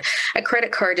credit card. A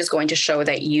credit card is going to show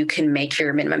that you can make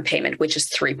your minimum payment, which is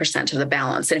 3% of the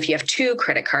balance. And if you have 2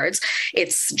 credit cards,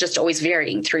 it's just always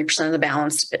varying 3% of the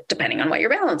balance, depending on what your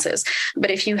balance is.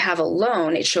 But if you have a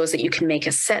loan, it shows that you can make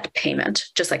a set payment,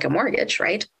 just like a mortgage,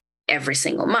 right? Every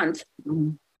single month.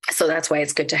 So that's why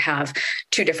it's good to have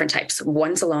 2 different types.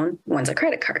 One's a loan, one's a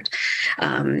credit card.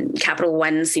 Capital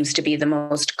One seems to be the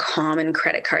most common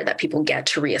credit card that people get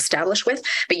to reestablish with,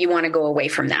 but you want to go away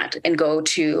from that and go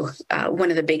to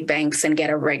one of the big banks and get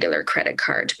a regular credit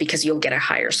card because you'll get a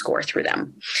higher score through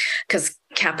them. Because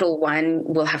Capital One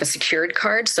will have a secured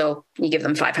card. So you give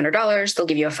them $500, they'll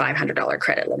give you a $500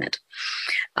 credit limit.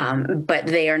 But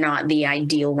they are not the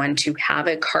ideal one to have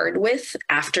a card with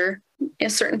after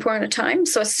a certain point of time.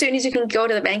 So as soon as you can go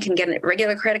to the bank and get a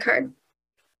regular credit card,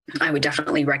 I would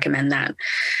definitely recommend that.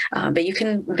 But you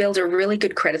can build a really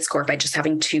good credit score by just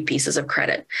having 2 pieces of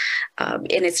credit. And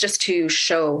it's just to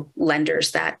show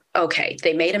lenders that, okay,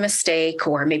 they made a mistake,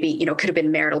 or maybe, it could have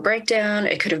been marital breakdown.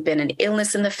 It could have been an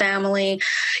illness in the family.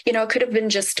 It could have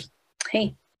been just,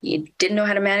 hey, you didn't know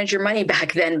how to manage your money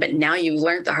back then, but now you've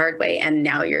learned the hard way, and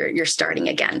now you're starting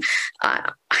again.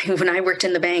 When I worked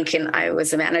in the bank and I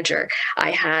was a manager,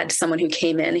 I had someone who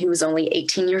came in who was only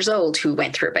 18 years old who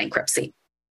went through a bankruptcy.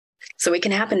 So it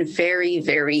can happen very,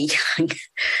 very young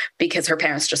because her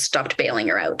parents just stopped bailing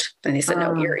her out, and they said,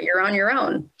 "No, you're on your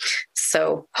own."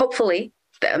 So hopefully.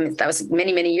 That was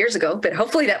many, many years ago, but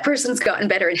hopefully that person's gotten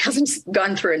better and hasn't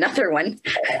gone through another one.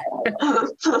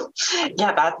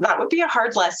 Yeah, that would be a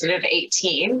hard lesson at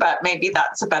 18, but maybe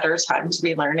that's a better time to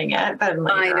be learning it than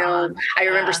later. I know. On. I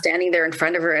remember standing there in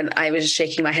front of her and I was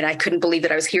shaking my head. I couldn't believe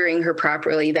that I was hearing her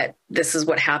properly, that this is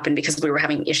what happened because we were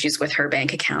having issues with her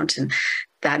bank account. And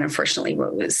that, unfortunately,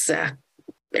 was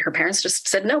her parents just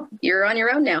said, "No, you're on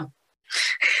your own now."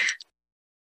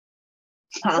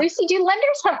 Lucy, do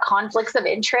lenders have conflicts of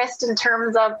interest in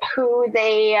terms of who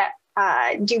they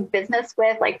do business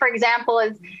with? Like, for example,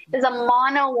 is a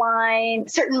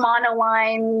certain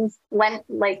monolines,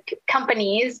 like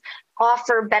companies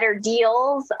offer better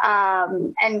deals,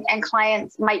 and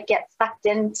clients might get sucked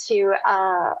into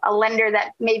a lender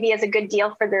that maybe is a good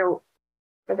deal for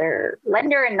their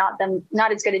lender and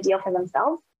not as good a deal for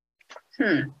themselves?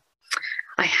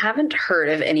 I haven't heard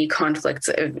of any conflicts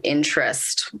of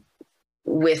interest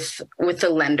with the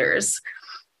lenders.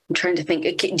 I'm trying to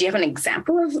think. Do you have an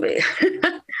example of it?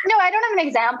 No, I don't have an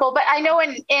example, but I know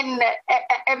in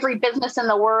every business in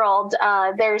the world,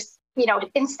 there's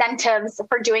incentives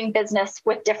for doing business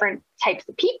with different types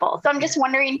of people. So I'm just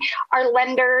wondering, are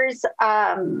lenders,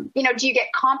 do you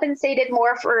get compensated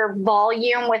more for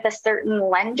volume with a certain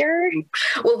lender?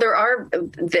 Well, there are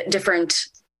different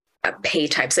pay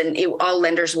types, and all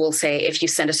lenders will say, if you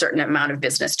send a certain amount of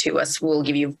business to us, we'll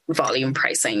give you volume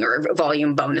pricing or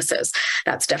volume bonuses.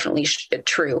 That's definitely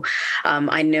true.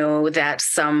 I know that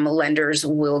some lenders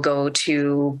will go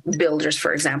to builders,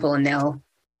 for example, and they'll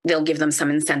give them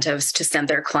some incentives to send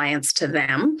their clients to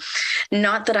them.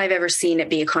 Not that I've ever seen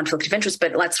it be a conflict of interest,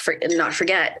 but let's not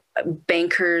forget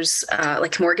bankers,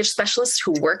 like mortgage specialists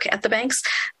who work at the banks,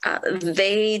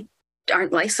 they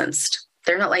aren't licensed.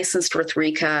 They're not licensed with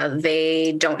RECA.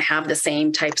 They don't have the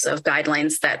same types of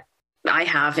guidelines that I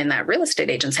have and that real estate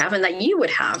agents have and that you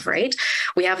would have, right?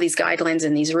 We have these guidelines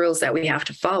and these rules that we have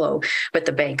to follow, but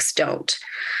the banks don't.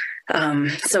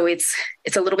 So it's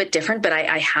a little bit different, but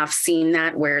I have seen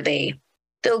that where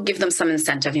they'll give them some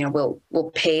incentive.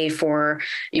 We'll pay for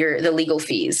the legal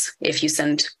fees if you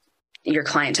send your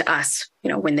client to us,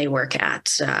 when they work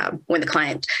at, when the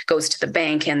client goes to the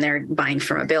bank and they're buying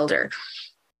from a builder.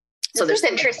 So this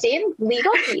is interesting.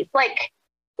 Legal fees,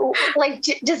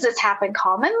 does this happen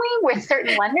commonly with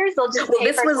certain lenders? They'll just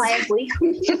pay for clients' legal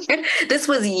fees. This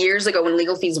was years ago when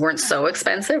legal fees weren't so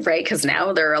expensive, right? Because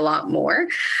now they're a lot more.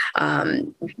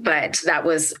 But that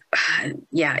was,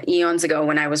 eons ago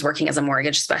when I was working as a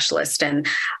mortgage specialist, and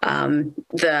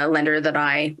the lender that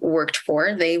I worked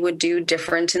for, they would do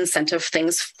different incentive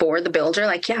things for the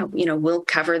builder. We'll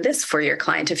cover this for your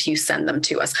client if you send them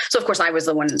to us. So of course I was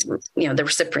the one, the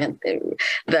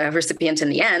recipient in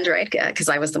the end, right? Because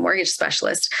I was the mortgage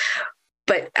specialist.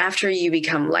 But after you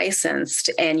become licensed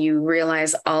and you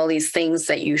realize all these things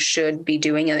that you should be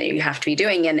doing and that you have to be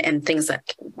doing, and things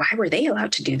that, why were they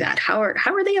allowed to do that? How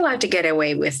are they allowed to get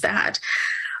away with that?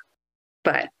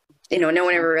 But, no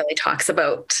one ever really talks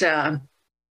about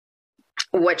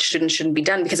what should and shouldn't be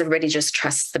done, because everybody just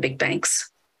trusts the big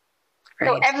banks. Right?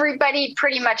 So everybody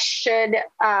pretty much should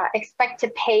expect to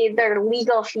pay their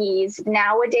legal fees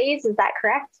nowadays. Is that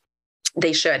correct?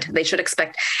 They should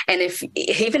expect. And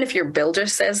even if your builder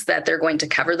says that they're going to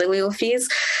cover the legal fees,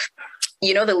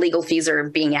 the legal fees are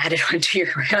being added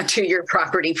onto your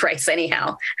property price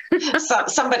anyhow. So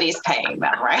somebody's paying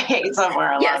them, right?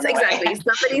 Somewhere along yes, the exactly. way.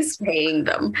 Somebody's paying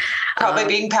them. Probably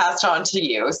being passed on to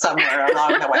you somewhere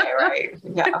along the way, right?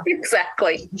 Yeah.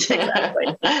 Exactly.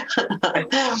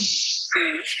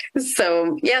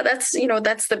 So that's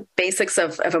the basics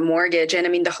of a mortgage. And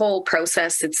I mean, the whole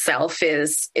process itself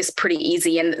is pretty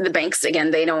easy. And the banks,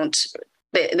 again,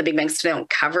 the big banks don't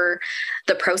cover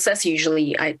the process.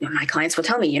 Usually my clients will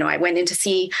tell me, I went in to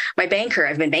see my banker.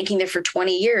 I've been banking there for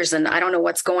 20 years and I don't know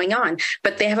what's going on,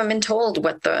 but they haven't been told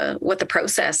what the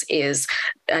process is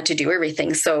to do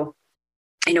everything. So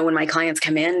when my clients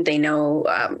come in, they know,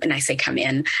 and I say come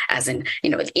in as in,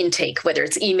 intake, whether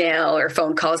it's email or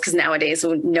phone calls, because nowadays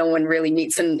no one really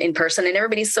meets in person and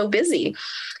everybody's so busy.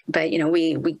 But,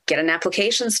 we get an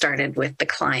application started with the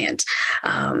client,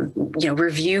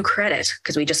 review credit,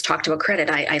 because we just talked about credit.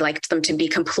 I liked them to be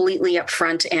completely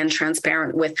upfront and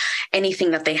transparent with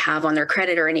anything that they have on their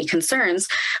credit or any concerns,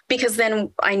 because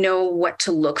then I know what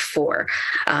to look for.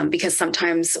 Because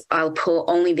sometimes I'll pull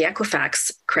only the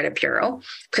Equifax credit bureau,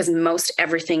 because most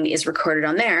everything is recorded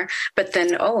on there. But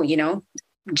then,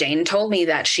 Jane told me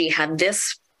that she had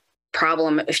this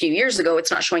problem a few years ago.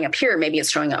 It's not showing up here. Maybe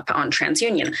it's showing up on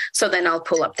TransUnion. So then I'll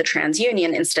pull up the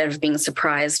TransUnion instead of being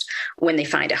surprised when they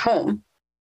find a home,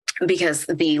 because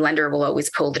the lender will always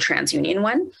pull the TransUnion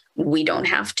one. We don't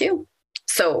have to.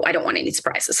 So I don't want any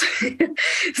surprises.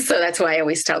 So that's why I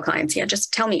always tell clients,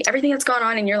 just tell me everything that's gone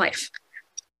on in your life.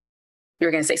 You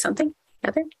were going to say something,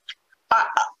 Heather?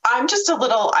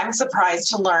 I'm surprised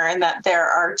to learn that there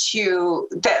are two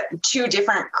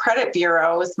different credit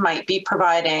bureaus might be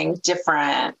providing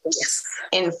different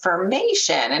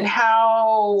information. And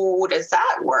how does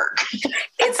that work?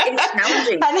 It's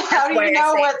challenging. And how do you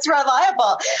know what's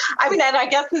reliable? I mean, and I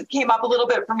guess this came up a little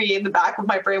bit for me in the back of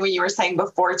my brain when you were saying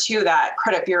before too, that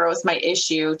credit bureaus might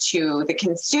issue to the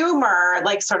consumer,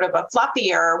 like sort of a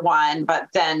fluffier one, but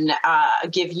then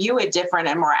give you a different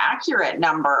and more accurate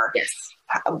number. Yes.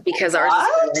 Because ours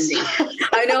is lending.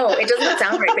 I know it doesn't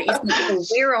sound right, but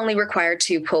we're only required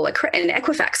to pull an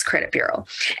Equifax credit bureau.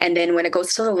 And then when it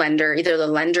goes to the lender, either the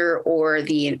lender or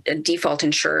the default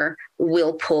insurer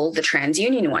will pull the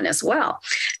TransUnion one as well.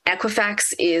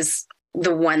 Equifax is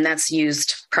the one that's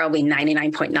used probably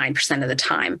 99.9% of the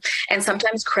time. And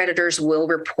sometimes creditors will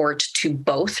report to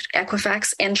both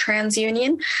Equifax and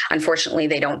TransUnion. Unfortunately,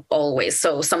 they don't always.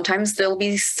 So sometimes there'll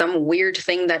be some weird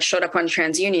thing that showed up on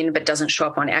TransUnion but doesn't show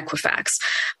up on Equifax.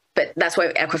 But that's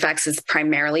why Equifax is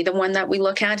primarily the one that we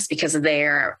look at, is because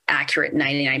they're accurate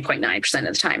 99.9%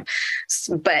 of the time.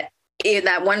 But in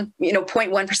that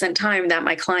 0.1% time that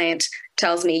my client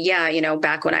tells me,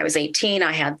 back when I was 18,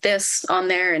 I had this on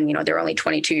there, and, they're only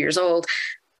 22 years old.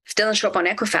 If it doesn't show up on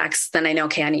Equifax, then I know,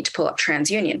 okay, I need to pull up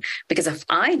TransUnion, because if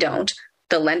I don't,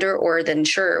 the lender or the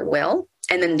insurer will,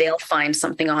 and then they'll find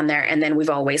something on there, and then we've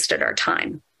all wasted our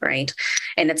time, right?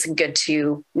 And it's good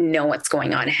to know what's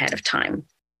going on ahead of time.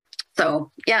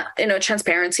 So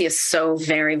transparency is so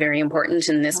very, very important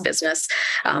in this business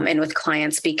and with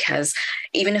clients, because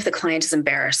even if the client is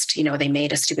embarrassed, they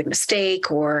made a stupid mistake,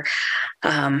 or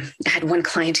I had one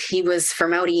client, he was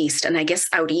from out east. And I guess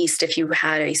out east, if you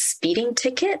had a speeding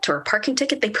ticket or a parking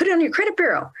ticket, they put it on your credit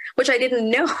bureau, which I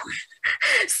didn't know.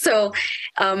 So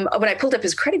when I pulled up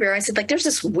his credit bureau, I said, there's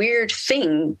this weird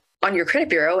thing on your credit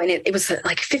bureau. And it was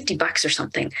like $50 or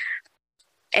something.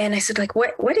 And I said, like,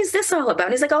 what is this all about?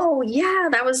 And he's like, oh yeah,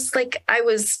 that was like, I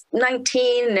was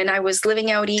 19 and I was living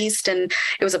out East and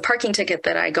it was a parking ticket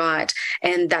that I got.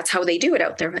 And that's how they do it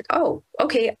out there. I'm like, oh,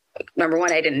 okay. Number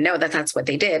one, I didn't know that that's what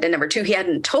they did. And number two, he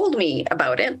hadn't told me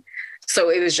about it. So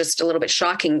it was just a little bit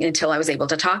shocking until I was able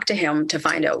to talk to him to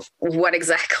find out what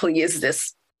exactly is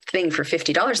this thing for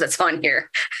 $50 that's on here.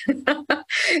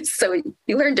 So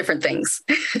you learn different things.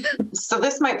 So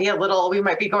this might be we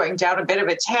might be going down a bit of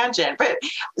a tangent, but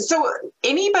so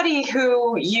anybody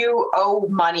who you owe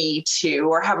money to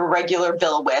or have a regular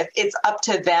bill with, it's up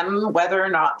to them whether or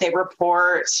not they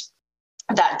report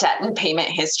that debt and payment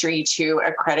history to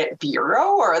a credit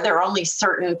bureau, or are there only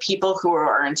certain people who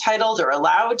are entitled or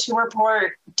allowed to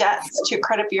report debts to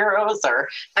credit bureaus? Or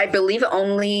I believe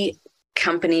only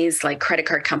companies like credit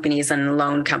card companies and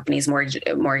loan companies,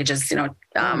 mortgages, mortgages,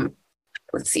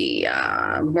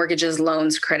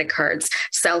 loans, credit cards,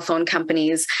 cell phone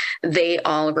companies, they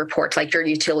all report, like their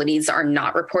utilities are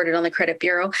not reported on the credit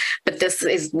bureau. But this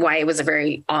is why it was a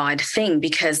very odd thing,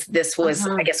 because this was,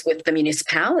 I guess, with the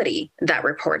municipality that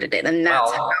reported it. And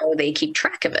that's how they keep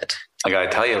track of it. I got to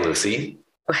tell you, Lucy,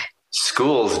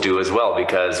 schools do as well,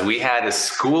 because we had a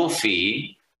school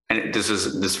fee. And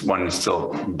this one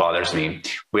still bothers me.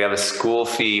 We had a school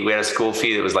fee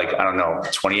that was like, I don't know,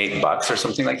 $28 or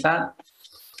something like that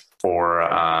for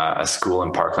a school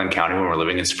in Parkland County when we were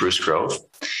living in Spruce Grove.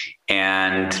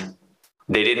 And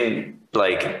they didn't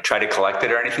like try to collect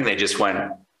it or anything. They just went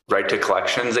right to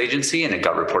collections agency and it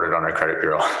got reported on our credit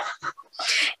bureau.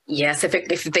 Yes, if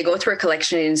they go through a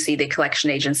collection agency, the collection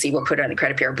agency will put it on the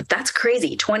credit bureau. But that's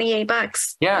crazy,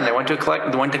 $28. Yeah, and they went to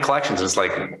collections. It's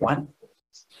like, what?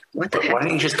 Why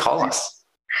didn't you just call us?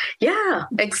 Yeah,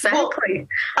 exactly. Well,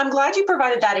 I'm glad you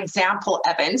provided that example,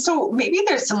 Evan. So maybe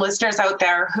there's some listeners out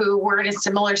there who were in a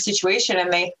similar situation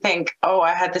and they think, oh,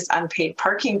 I had this unpaid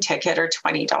parking ticket or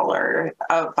 $20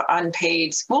 of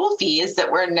unpaid school fees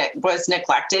that was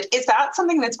neglected. Is that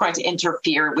something that's going to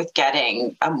interfere with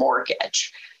getting a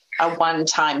mortgage? A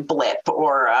one-time blip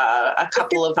or a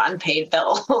couple of unpaid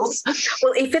bills?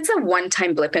 Well, if it's a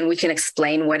one-time blip, and we can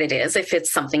explain what it is, if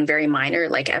it's something very minor,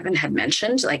 like Evan had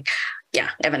mentioned, like,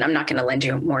 yeah, Evan, I'm not going to lend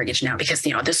you a mortgage now because,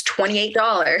 this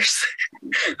 $28,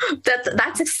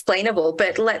 that's explainable.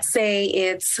 But let's say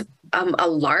it's a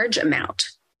large amount.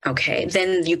 Okay,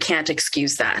 then you can't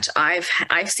excuse that.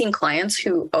 I've seen clients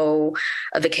who owe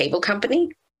the cable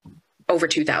company over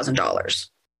 $2,000.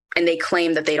 And they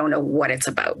claim that they don't know what it's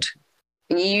about.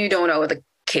 You don't owe the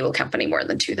cable company more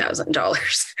than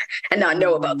 $2,000 and not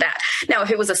know about that. Now,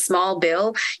 if it was a small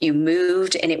bill, you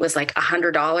moved and it was like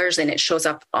 $100 and it shows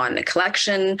up on a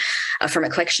collection from a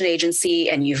collection agency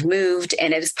and you've moved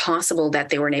and it is possible that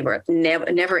they were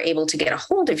never able to get a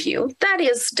hold of you. That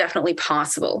is definitely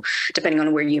possible depending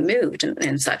on where you moved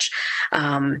and such.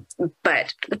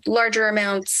 But larger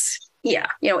amounts, yeah,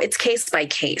 it's case by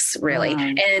case, really.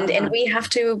 And we have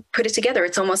to put it together.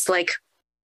 It's almost like,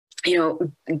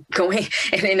 going,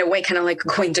 and in a way, kind of like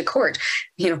going to court.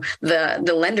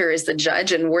 The lender is the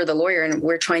judge and we're the lawyer and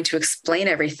we're trying to explain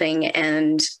everything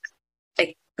and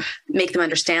make them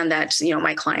understand that,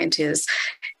 my client is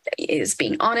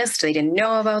being honest. They didn't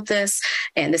know about this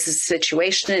and this is the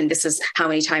situation and this is how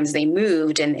many times they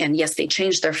moved. And yes, they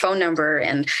changed their phone number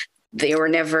and they were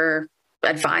never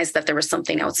advised that there was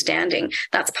something outstanding.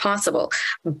 That's possible.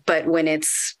 But when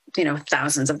it's,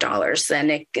 thousands of dollars,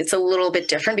 then it's a little bit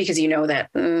different because that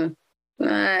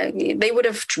they would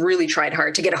have really tried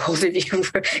hard to get a hold of you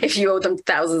if you owe them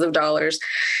thousands of dollars.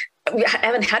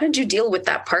 Evan, how did you deal with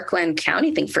that Parkland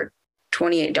County thing for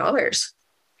 $28?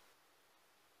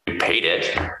 We paid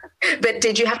it. But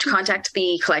did you have to contact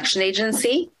the collection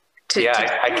agency?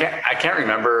 I can't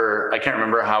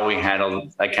remember how we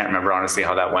handled. I can't remember honestly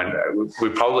how that went. We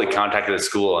probably contacted the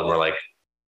school and we're like,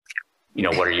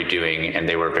 what are you doing? And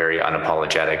they were very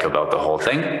unapologetic about the whole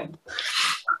thing.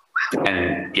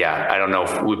 And yeah, I don't know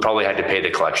if we probably had to pay the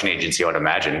collection agency, I would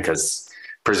imagine, because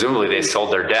presumably they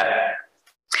sold their debt.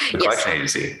 The collection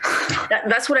agency.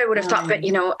 That's what I would have thought. But,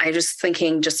 I just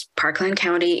thinking just Parkland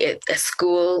County, a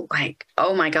school, like,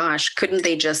 oh my gosh, couldn't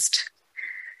they just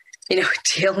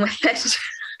deal with it?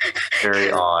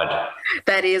 Very odd.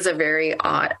 That is a very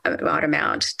odd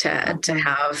amount to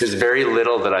have. There's very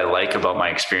little that I like about my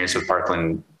experience with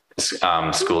Parkland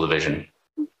School Division.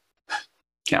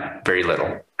 Yeah, very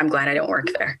little. I'm glad I don't work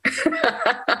there.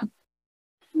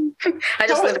 I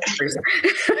just live in Bruce.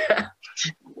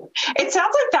 It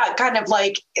sounds like that kind of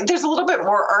like there's a little bit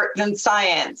more art than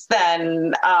science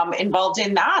than involved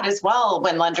in that as well.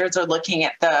 When lenders are looking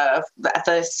at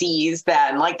the C's,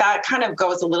 then like that kind of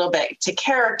goes a little bit to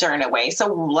character in a way.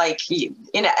 So like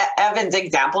in Evan's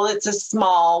example, it's a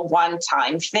small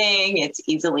one-time thing. It's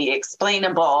easily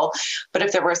explainable. But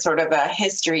if there were sort of a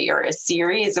history or a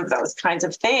series of those kinds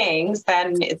of things,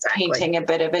 then it's painting a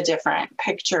bit of a different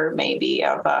picture maybe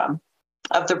of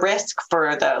the risk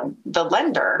for the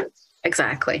lender.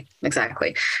 Exactly.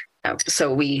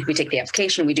 So we take the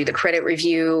application, we do the credit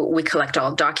review, we collect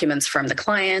all documents from the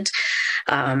client,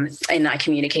 and I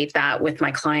communicate that with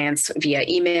my clients via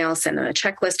email, send them a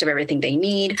checklist of everything they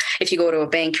need. If you go to a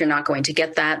bank, you're not going to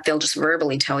get that. They'll just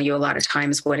verbally tell you a lot of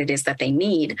times what it is that they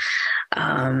need.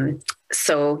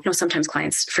 So sometimes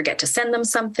clients forget to send them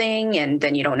something, and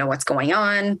then you don't know what's going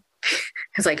on.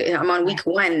 It's like, I'm on week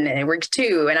 1 and week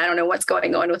 2, and I don't know what's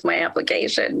going on with my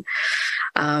application.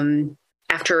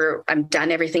 After I'm done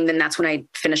everything, then that's when I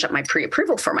finish up my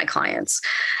pre-approval for my clients,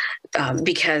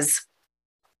 because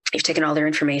you've taken all their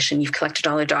information, you've collected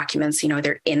all their documents,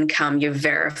 their income, you've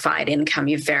verified income,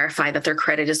 you've verified that their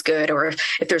credit is good, or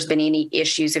if there's been any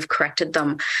issues, you've corrected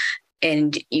them.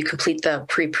 And you complete the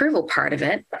pre-approval part of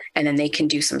it, and then they can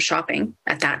do some shopping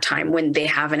at that time when they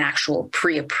have an actual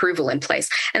pre-approval in place.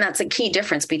 And that's a key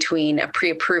difference between a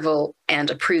pre-approval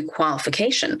and a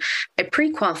pre-qualification. A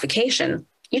pre-qualification,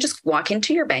 you just walk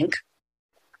into your bank,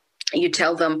 you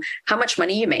tell them how much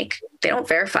money you make. They don't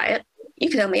verify it. You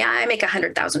can tell me, I make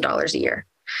 $100,000 a year.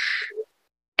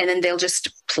 And then they'll just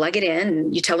plug it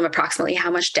in. You tell them approximately how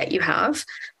much debt you have,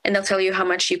 and they'll tell you how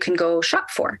much you can go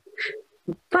shop for.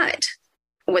 But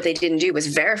what they didn't do was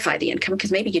verify the income,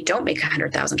 because maybe you don't make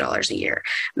 $100,000 a year.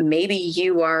 Maybe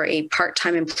you are a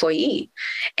part-time employee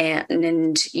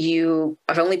and you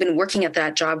have only been working at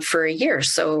that job for a year.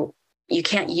 So you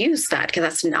can't use that because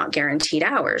that's not guaranteed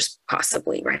hours,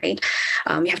 possibly, right?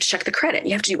 You have to check the credit.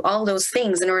 You have to do all those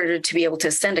things in order to be able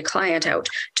to send a client out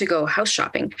to go house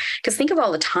shopping. Because think of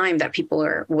all the time that people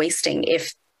are wasting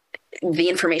if the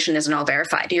information isn't all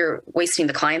verified. You're wasting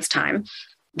the client's time,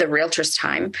 the realtor's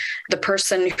time, the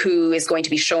person who is going to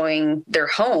be showing their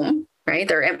home, right?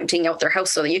 They're emptying out their house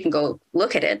so that you can go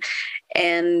look at it.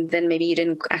 And then maybe you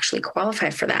didn't actually qualify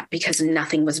for that because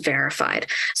nothing was verified.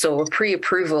 So a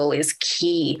pre-approval is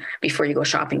key before you go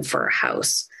shopping for a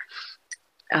house.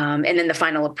 And then the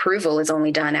final approval is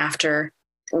only done after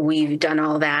we've done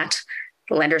all that.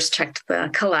 The lenders checked the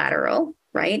collateral,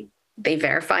 right? They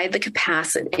verified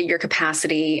your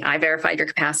capacity. I verified your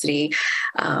capacity.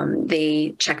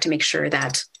 They check to make sure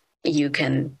that you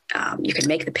can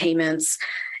make the payments.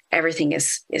 Everything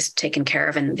is taken care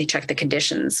of, and they check the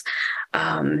conditions.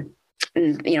 And,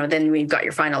 then we've got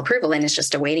your final approval, and it's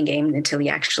just a waiting game until you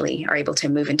actually are able to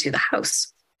move into the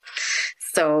house.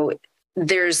 So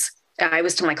I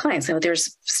always tell my clients,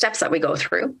 there's steps that we go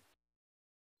through.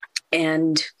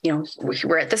 And,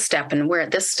 we're at this step and we're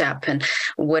at this step, and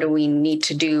what do we need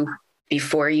to do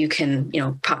before you can,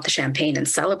 pop the champagne and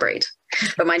celebrate?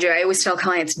 But mind you, I always tell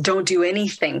clients, don't do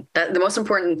anything. The most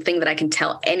important thing that I can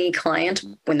tell any client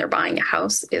when they're buying a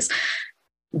house is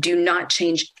do not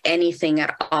change anything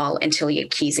at all until you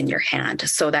get keys in your hand.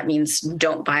 So that means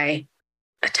don't buy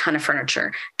a ton of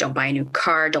furniture. Don't buy a new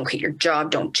car. Don't quit your job.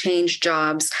 Don't change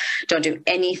jobs. Don't do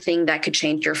anything that could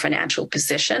change your financial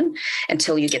position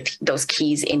until you get those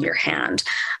keys in your hand.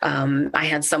 I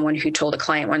had someone who told a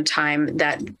client one time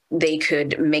that they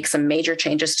could make some major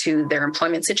changes to their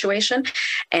employment situation,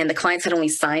 and the clients had only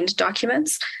signed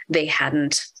documents. They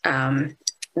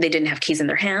didn't have keys in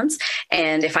their hands.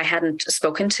 And if I hadn't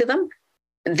spoken to them,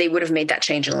 they would have made that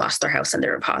change and lost their house and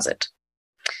their deposit.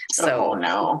 So,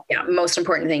 no. Yeah, most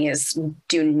important thing is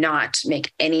do not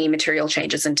make any material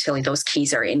changes until those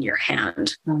keys are in your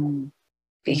hand,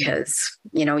 because,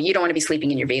 you don't want to be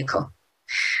sleeping in your vehicle.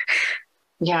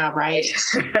 Yeah, right.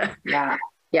 Yeah.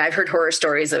 Yeah, I've heard horror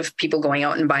stories of people going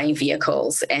out and buying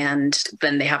vehicles, and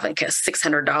then they have like a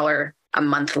 $600 a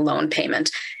month loan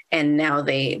payment, and now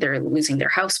they're losing their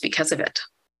house because of it.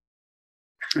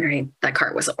 Right? That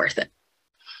car wasn't worth it.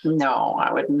 No,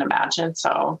 I wouldn't imagine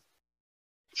so.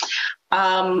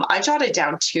 I jotted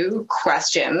down 2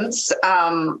 questions.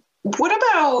 What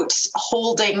about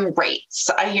holding rates?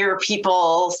 I hear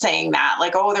people saying that,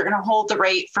 like, oh, they're going to hold the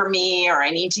rate for me, or I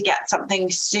need to get something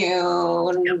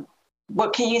soon.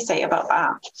 What can you say about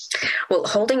that? Well,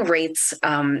 holding rates,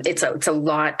 it's a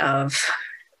lot of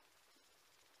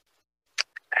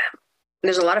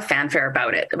there's a lot of fanfare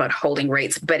about it, about holding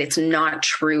rates, but it's not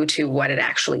true to what it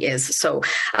actually is. So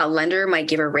a lender might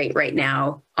give a rate right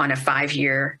now on a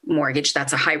 5-year mortgage.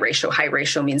 That's a high ratio. High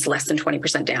ratio means less than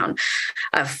 20% down,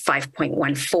 of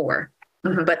 5.14.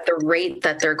 Mm-hmm. But the rate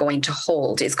that they're going to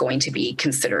hold is going to be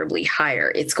considerably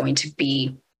higher. It's going to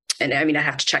be, and I mean, I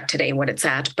have to check today what it's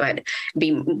at, but be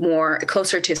more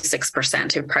closer to 6%.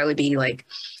 It would probably be like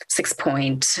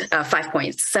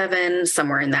 5.7,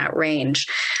 somewhere in that range,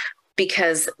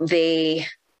 because they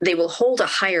will hold a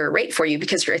higher rate for you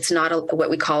because it's not what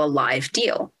we call a live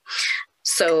deal.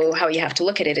 So how you have to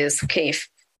look at it is, okay,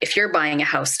 if you're buying a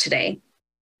house today,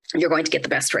 you're going to get the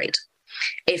best rate.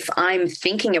 If I'm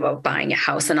thinking about buying a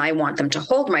house and I want them to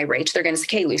hold my rate, they're going to say,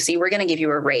 okay, Lucy, we're going to give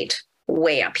you a rate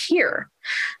way up here,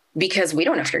 because we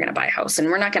don't know if you're going to buy a house, and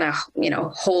we're not going to,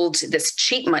 hold this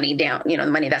cheap money down, the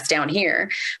money that's down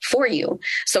here for you.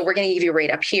 So we're going to give you a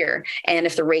rate up here. And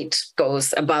if the rate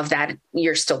goes above that,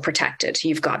 you're still protected.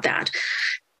 You've got that.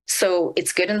 So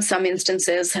it's good in some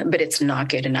instances, but it's not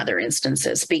good in other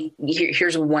instances.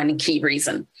 Here's one key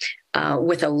reason.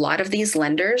 With a lot of these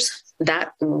lenders,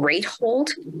 that rate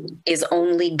hold is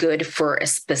only good for a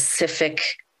specific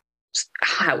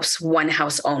house, one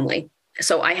house only.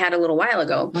 So I had a little while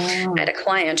ago, I had a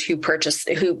client who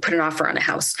put an offer on a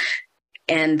house,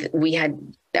 and we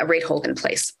had a rate hold in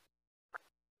place.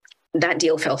 That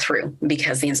deal fell through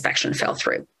because the inspection fell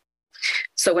through.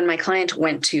 So when my client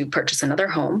went to purchase another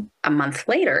home a month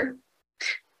later,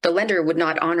 the lender would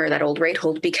not honor that old rate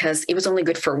hold because it was only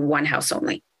good for one house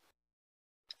only.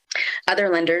 Other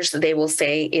lenders, they will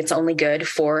say it's only good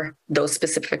for those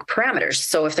specific parameters.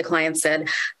 So if the client said,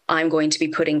 I'm going to be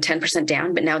putting 10%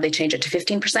 down, but now they change it to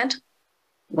 15%,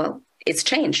 well, it's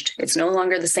changed. It's no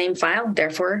longer the same file.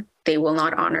 Therefore, they will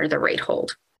not honor the rate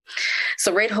hold.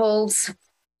 So rate holds,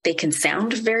 they can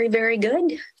sound very, very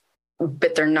good,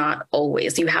 but they're not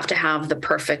always. You have to have the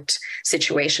perfect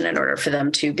situation in order for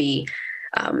them to be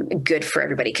good for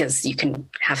everybody, because you can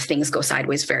have things go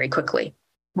sideways very quickly.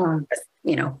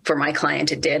 For my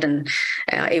client, it did. And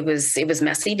it was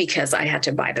messy because I had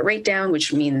to buy the rate down,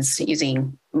 which means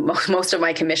using most of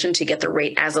my commission to get the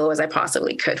rate as low as I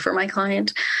possibly could for my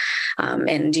client.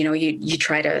 And, you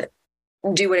try to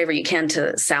do whatever you can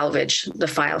to salvage the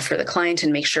file for the client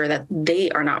and make sure that they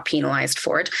are not penalized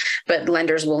for it. But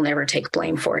lenders will never take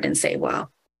blame for it and say,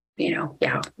 well,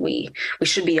 we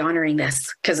should be honoring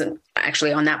this. Because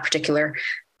actually on that particular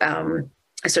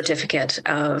a certificate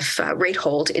of rate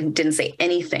hold, it didn't say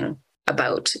anything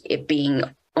about it being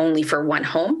only for one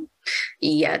home,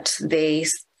 yet they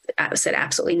said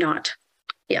absolutely not.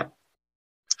 Yeah.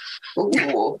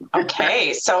 Ooh,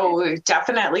 okay. So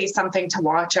definitely something to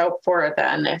watch out for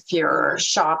then if you're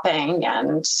shopping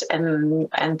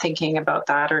and thinking about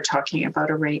that or talking about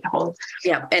a rate hold.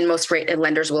 Yeah. And most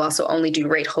lenders will also only do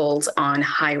rate holds on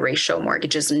high ratio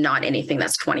mortgages, not anything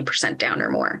that's 20% down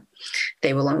or more.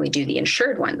 They will only do the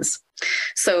insured ones.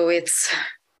 So it's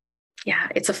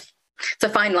a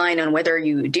fine line on whether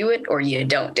you do it or you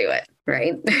don't do it.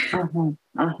 Right.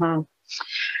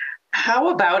 How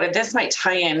about it? This might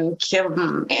tie in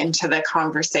Kim into the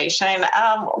conversation.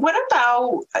 What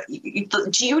about,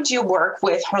 do you do work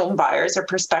with home buyers or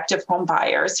prospective home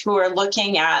buyers who are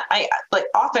looking at,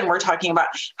 often we're talking about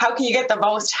how can you get the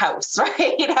most house,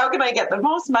 right? How can I get the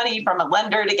most money from a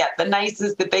lender to get the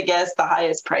nicest, the biggest, the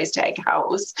highest price tag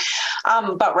house?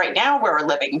 But right now we're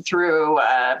living through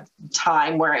a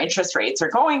time where interest rates are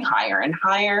going higher and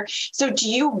higher. So do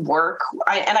you work,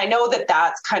 and I know that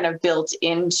that's kind of built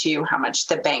into how much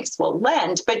the banks will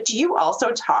lend, but do you also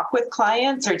talk with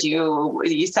clients, or do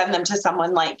you send them to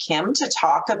someone like Kim to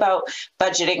talk about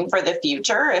budgeting for the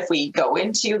future if we go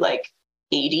into like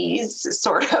 80s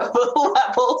sort of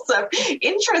levels of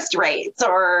interest rates?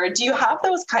 Or do you have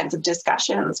those kinds of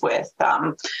discussions with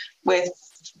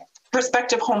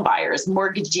prospective home buyers,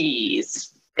 mortgagees?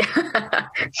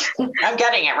 I'm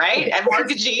getting it right. And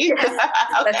mortgagee. Okay.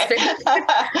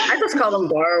 I just call them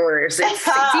borrowers. It's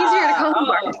easier to call them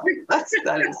borrowers.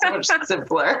 That is so much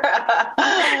simpler.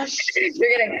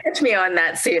 You're going to catch me on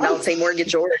that soon. I'll say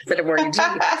mortgagor instead of mortgagee.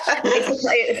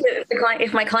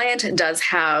 If my client does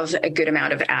have a good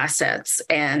amount of assets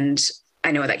and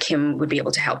I know that Kim would be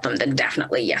able to help them, then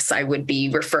definitely, yes, I would be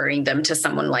referring them to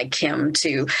someone like Kim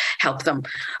to help them,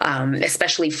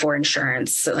 especially for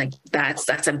insurance. Like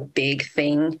that's a big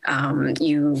thing. I'm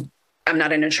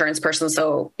not an insurance person,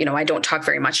 so, I don't talk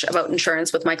very much about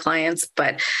insurance with my clients,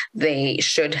 but they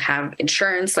should have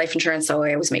insurance, life insurance. So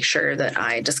I always make sure that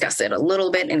I discuss it a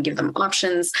little bit and give them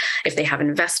options. If they have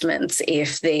investments,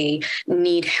 if they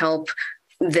need help,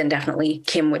 then definitely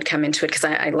Kim would come into it, because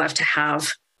I love to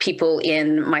have people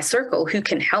in my circle who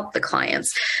can help the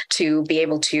clients to be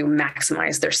able to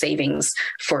maximize their savings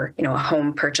for, a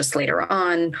home purchase later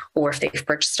on, or if they've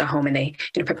purchased a home and they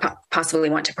possibly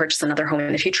want to purchase another home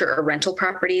in the future, or rental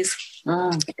properties.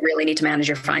 You really need to manage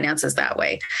your finances that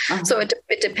way. So it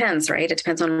depends, right? It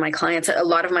depends on my clients. A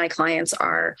lot of my clients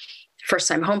are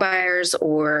first-time home buyers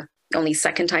or only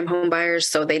second-time home buyers,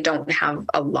 so they don't have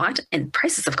a lot, and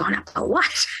prices have gone up a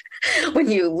lot. When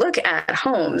you look at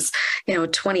homes,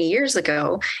 20 years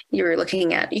ago, you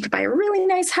could buy a really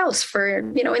nice house for,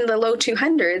 in the low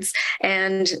 200s.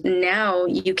 And now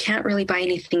you can't really buy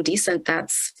anything decent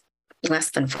that's less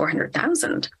than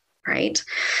 400,000, right?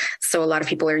 So a lot of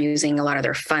people are using a lot of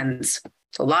their funds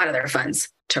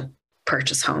to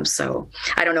purchase homes. So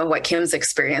I don't know what Kim's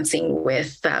experiencing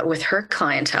with her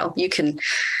clientele. You can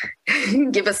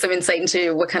give us some insight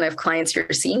into what kind of clients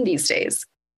you're seeing these days.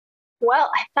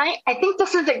 Well, I think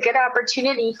this is a good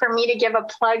opportunity for me to give a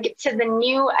plug to the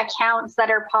new accounts that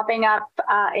are popping up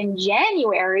in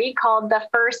January called the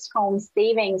First Home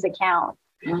Savings Account.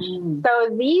 So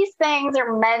these things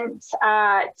are meant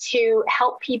to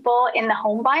help people in the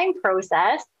home buying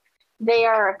process. They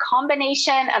are a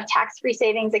combination of tax-free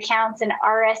savings accounts and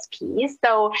RSPs.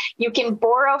 So you can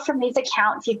borrow from these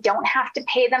accounts. You don't have to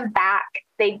pay them back.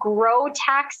 They grow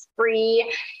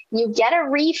tax-free. You get a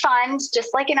refund,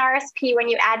 just like an RSP when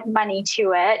you add money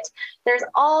to it. There's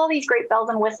all these great bells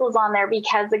and whistles on there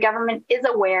because the government is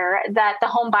aware that the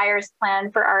home buyers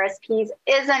plan for RSPs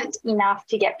isn't enough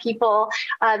to get people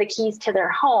the keys to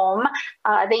their home.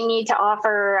 They need to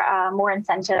offer more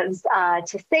incentives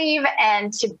to save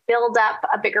and to build up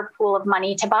a bigger pool of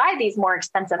money to buy these more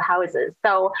expensive houses.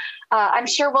 So I'm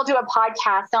sure we'll do a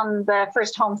podcast on the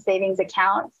First Home Savings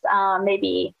Accounts,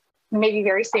 maybe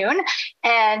very soon,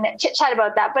 and chit chat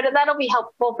about that. But that'll be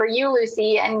helpful for you,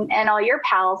 Lucy, and all your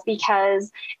pals,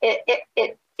 because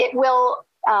it will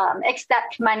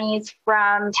accept monies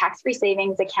from tax-free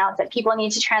savings accounts that people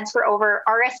need to transfer over.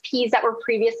 RSPs that were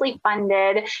previously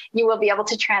funded, you will be able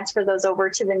to transfer those over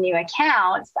to the new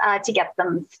accounts to get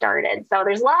them started. So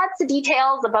there's lots of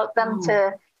details about them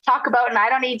to talk about, and I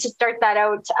don't need to start that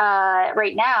out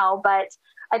right now, but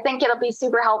I think it'll be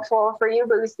super helpful for you,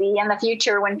 Lucy, in the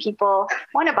future when people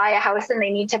want to buy a house and they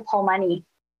need to pull money.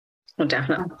 Well,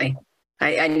 definitely.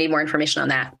 I need more information on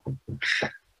that.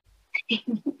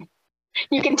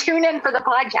 You can tune in for the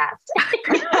podcast.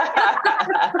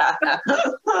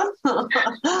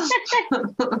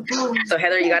 So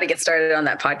Heather, you got to get started on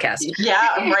that podcast. Yeah,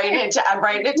 I'm writing it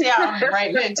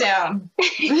down.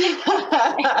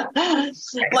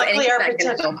 Luckily, our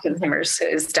potential consumers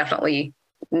is definitely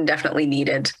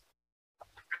needed,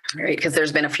 right? Because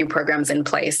there's been a few programs in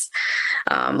place,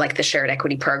 like the shared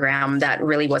equity program, that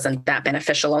really wasn't that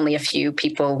beneficial. Only a few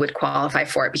people would qualify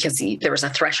for it because there was a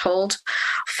threshold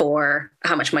for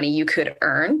how much money you could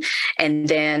earn. And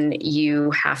then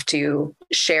you have to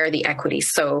share the equity.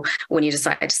 So when you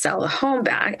decide to sell the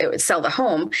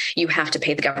home, you have to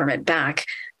pay the government back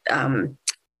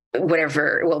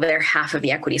their half of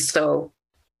the equity. So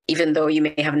even though you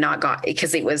may have not got,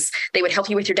 because they would help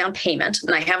you with your down payment.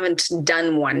 And I haven't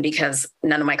done one because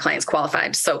none of my clients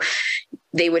qualified. So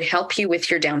they would help you with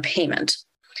your down payment.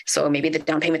 So maybe the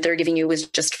down payment they're giving you was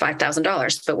just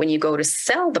 $5,000. But when you go to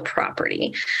sell the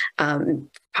property,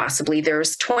 possibly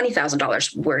there's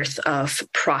 $20,000 worth of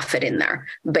profit in there,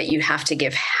 but you have to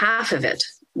give half of it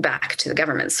back to the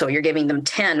government. So you're giving them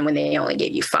 10 when they only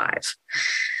gave you 5.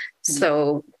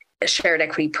 So a shared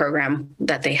equity program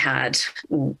that they had,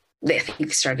 I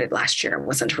think started last year,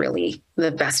 wasn't really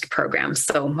the best program.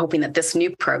 So I'm hoping that this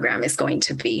new program is going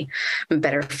to be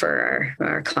better for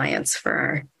our clients, for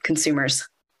our consumers.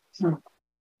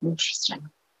 Interesting.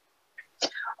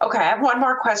 Okay, I have one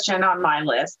more question on my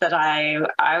list that I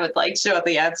would like to know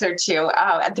the answer to.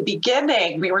 At the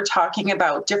beginning, we were talking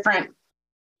about different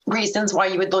reasons why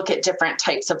you would look at different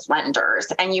types of lenders.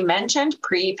 And you mentioned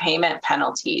prepayment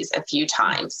penalties a few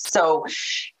times. So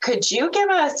could you give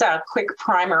us a quick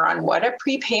primer on what a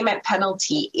prepayment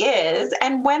penalty is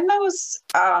and when those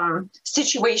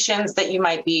situations that you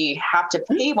might have to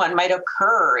pay one might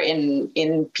occur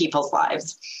in people's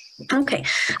lives? Okay.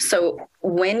 So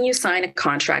when you sign a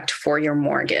contract for your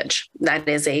mortgage, that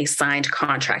is a signed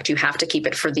contract. You have to keep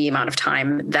it for the amount of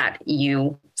time that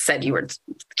you said you would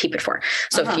keep it for.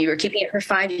 So if you were keeping it for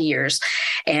 5 years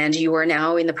and you are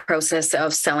now in the process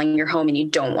of selling your home and you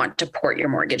don't want to port your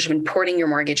mortgage, and porting your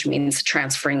mortgage means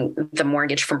transferring the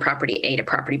mortgage from property A to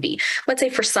property B. Let's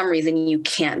say for some reason you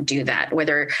can't do that,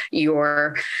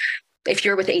 if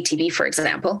you're with ATB, for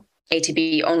example,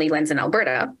 ATB only lends in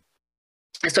Alberta.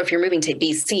 So if you're moving to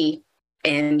BC,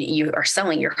 and you are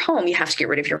selling your home, you have to get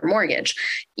rid of your mortgage.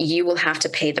 You will have to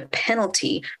pay the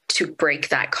penalty to break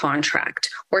that contract.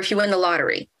 Or if you win the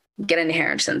lottery, get an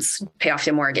inheritance, pay off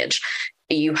your mortgage,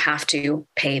 you have to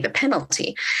pay the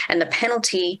penalty. And the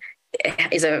penalty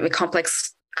is a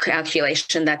complex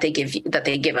calculation that they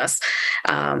give us.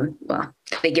 Well,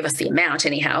 they give us the amount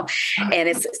anyhow, and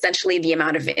it's essentially the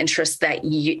amount of interest that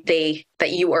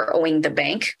you are owing the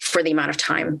bank for the amount of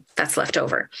time that's left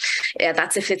over.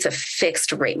 That's if it's a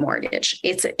fixed rate mortgage.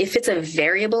 If it's a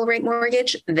variable rate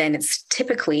mortgage, then it's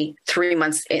typically 3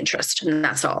 months interest, and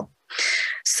that's all.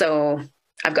 So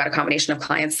I've got a combination of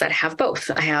clients that have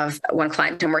both. I have one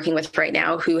client I'm working with right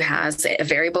now who has a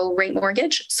variable rate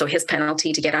mortgage. So his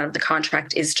penalty to get out of the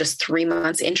contract is just 3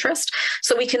 months interest.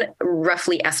 So we can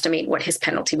roughly estimate what his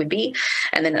penalty would be.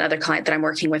 And then another client that I'm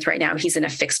working with right now, he's in a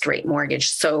fixed rate mortgage.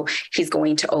 So he's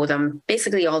going to owe them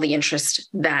basically all the interest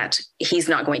that he's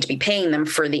not going to be paying them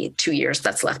for the 2 years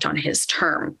that's left on his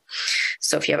term.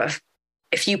 So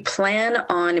if you plan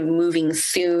on moving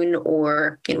soon,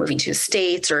 or moving to the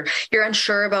States, or you're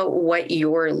unsure about what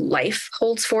your life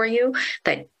holds for you,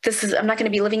 that I'm not going to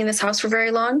be living in this house for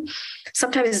very long,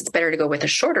 sometimes it's better to go with a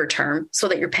shorter term so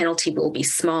that your penalty will be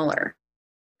smaller,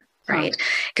 right?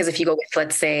 Because if you go with,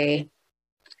 let's say,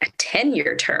 a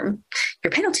 10-year term,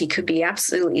 your penalty could be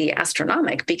absolutely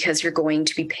astronomical because you're going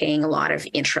to be paying a lot of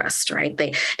interest, right?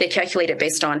 They calculate it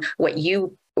based on what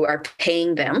you are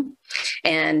paying them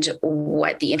and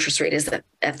what the interest rate is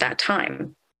at that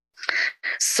time.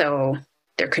 So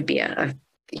there could be a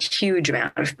huge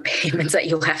amount of payments that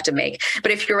you'll have to make.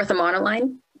 But if you're with a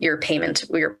monoline, your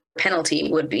penalty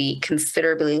would be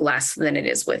considerably less than it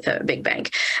is with a big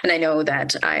bank. And I know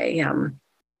that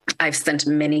I've sent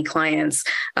many clients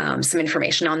some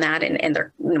information on that, and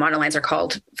their monolines are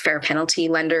called fair penalty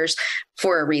lenders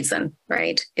for a reason,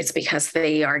 right? It's because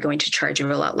they are going to charge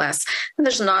you a lot less. And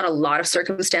there's not a lot of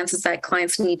circumstances that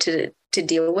clients need to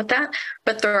deal with that,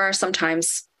 but there are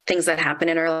sometimes things that happen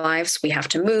in our lives. We have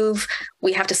to move,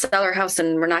 we have to sell our house,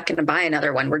 and we're not going to buy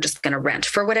another one. We're just going to rent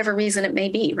for whatever reason it may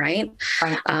be, right?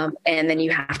 And then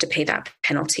you have to pay that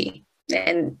penalty.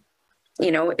 And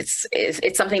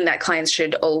it's something that clients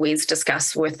should always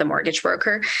discuss with the mortgage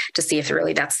broker to see if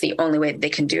really that's the only way they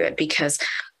can do it. Because,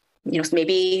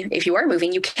 maybe if you are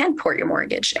moving, you can port your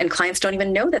mortgage, and clients don't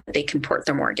even know that they can port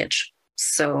their mortgage.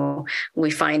 So we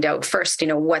find out first,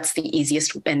 what's the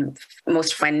easiest and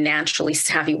most financially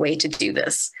savvy way to do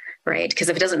this, right? Because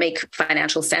if it doesn't make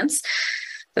financial sense,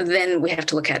 then we have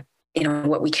to look at,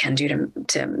 what we can do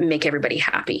to make everybody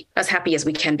happy as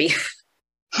we can be.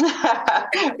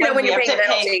 When you're paying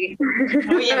penalty,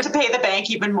 we have to pay the bank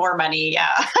even more money. Yeah.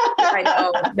 I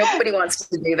know. Nobody wants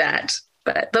to do that.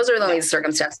 But those are the only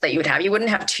circumstances that you would have. You wouldn't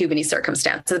have too many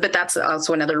circumstances. But that's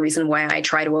also another reason why I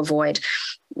try to avoid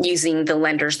using the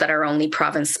lenders that are only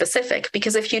province specific.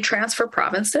 Because if you transfer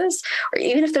provinces, or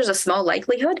even if there's a small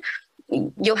likelihood,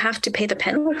 you'll have to pay the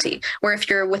penalty. Where if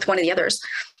you're with one of the others,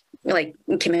 like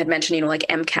Kim had mentioned, like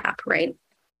MCAP, right?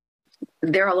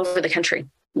 They're all over the country.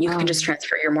 You can just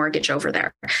transfer your mortgage over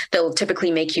there. They'll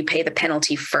typically make you pay the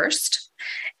penalty first.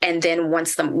 And then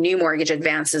once the new mortgage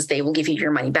advances, they will give you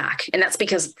your money back. And that's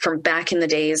because from back in the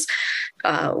days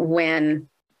when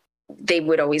they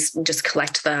would always just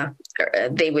collect the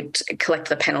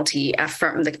penalty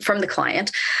from the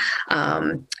client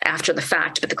after the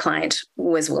fact, but the client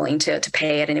was willing to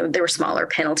pay it, and there were smaller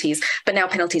penalties. But now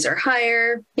penalties are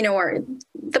higher.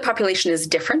 The population is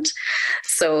different,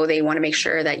 so they want to make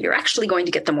sure that you're actually going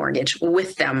to get the mortgage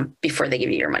with them before they give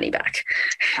you your money back.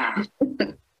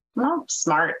 Well,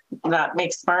 smart. That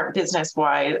makes smart sense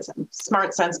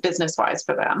business-wise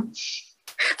for them.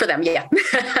 For them, yeah.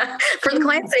 For the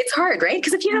clients, it's hard, right?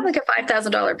 Because if you have like a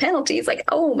 $5,000 penalty, it's like,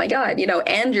 oh my God,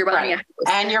 and you're buying a house.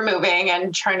 And you're moving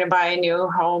and trying to buy a new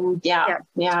home. Yeah.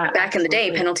 Back in the day,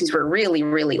 penalties were really,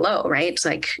 really low, right? It's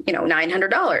like,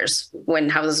 $900 when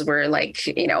houses were like,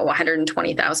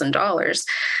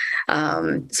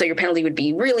 $120,000. So your penalty would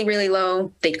be really, really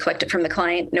low. They'd collect it from the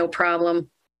client, no problem.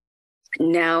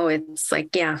 Now it's like,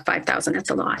 $5,000.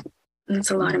 That's a lot. That's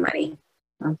a lot of money.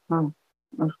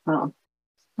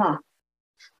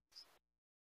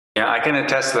 Yeah, I can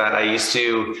attest to that. I used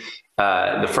to,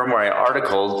 the firm where I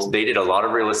articled, they did a lot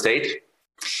of real estate,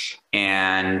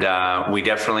 and we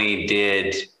definitely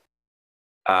did.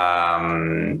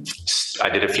 I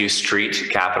did a few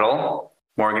street capital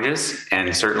mortgages,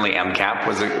 and certainly MCAP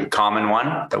was a common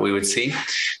one that we would see.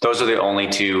 Those are the only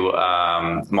two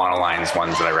monolines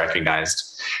ones that I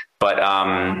recognized. But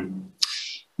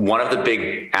one of the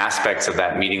big aspects of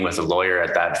that meeting with a lawyer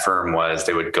at that firm was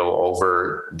they would go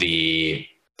over the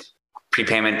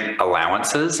prepayment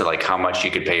allowances, like how much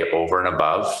you could pay over and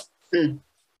above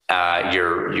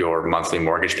your monthly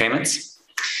mortgage payments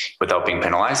without being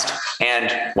penalized,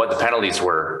 and what the penalties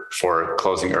were for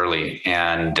closing early.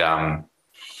 And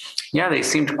they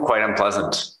seemed quite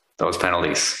unpleasant, those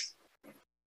penalties.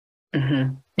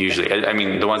 Mm-hmm. Usually, I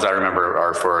mean, the ones I remember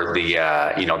are for the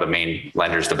the main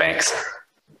lenders, the banks.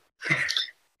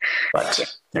 But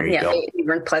there you go. They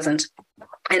weren't pleasant.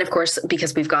 And of course,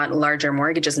 because we've got larger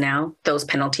mortgages now, those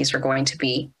penalties are going to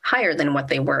be higher than what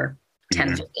they were 10,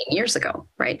 15 years ago,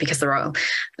 right? Because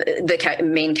the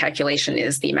main calculation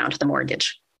is the amount of the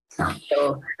mortgage.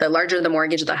 So the larger the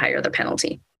mortgage, the higher the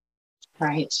penalty.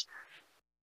 Right.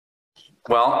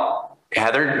 Well,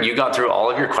 Heather, you got through all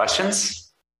of your questions?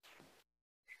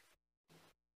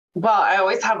 Well, I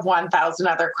always have 1,000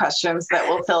 other questions that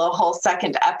will fill a whole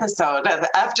second episode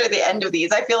after the end of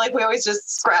these. I feel like we always just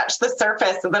scratch the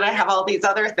surface and then I have all these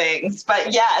other things.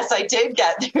 But yes, I did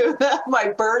get through my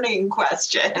burning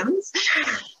questions.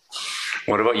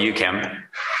 What about you, Kim?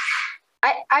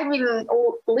 I mean,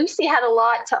 Lucy had a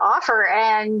lot to offer,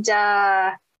 and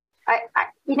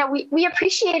we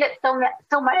appreciate it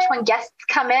so much when guests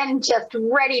come in just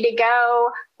ready to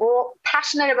go,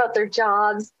 passionate about their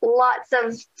jobs, lots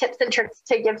of tips and tricks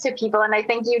to give to people. And I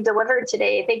think you delivered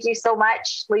today. Thank you so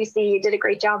much, Lucy. You did a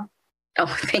great job. Oh,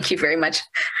 thank you very much.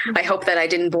 I hope that I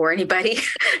didn't bore anybody.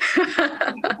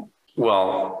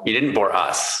 Well, you didn't bore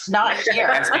us. Not here.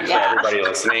 I speak for everybody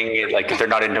listening. Like if they're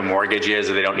not into mortgages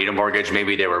or they don't need a mortgage,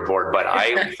 maybe they were bored. But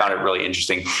I found it really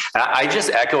interesting. And I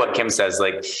just echo what Kim says.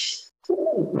 Like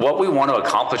what we want to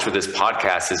accomplish with this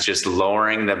podcast is just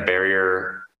lowering the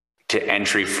barrier to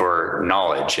entry for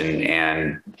knowledge.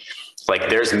 And like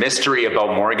there's mystery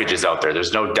about mortgages out there.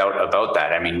 There's no doubt about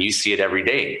that. I mean, you see it every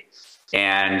day.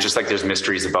 And just like there's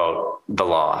mysteries about the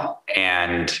law.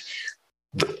 And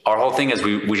our whole thing is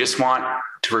we just want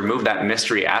to remove that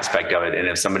mystery aspect of it. And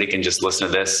if somebody can just listen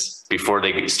to this before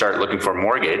they start looking for a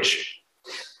mortgage,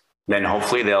 then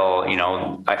hopefully they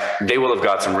will have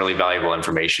got some really valuable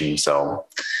information. So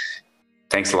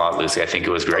thanks a lot, Lucy. I think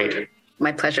it was great.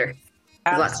 My pleasure.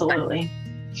 Absolutely.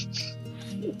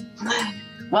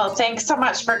 Well, thanks so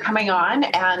much for coming on,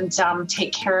 and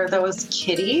take care of those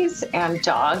kitties and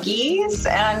doggies.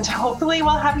 And hopefully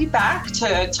we'll have you back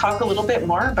to talk a little bit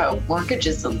more about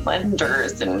mortgages and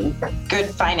lenders and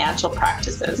good financial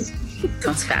practices.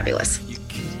 Sounds fabulous.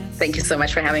 Thank you so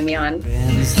much for having me on.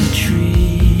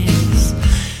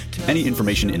 Any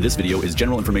information in this video is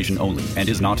general information only and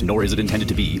is not, nor is it intended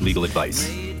to be, legal advice.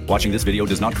 Watching this video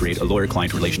does not create a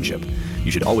lawyer-client relationship.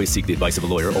 You should always seek the advice of a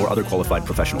lawyer or other qualified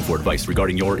professional for advice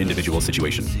regarding your individual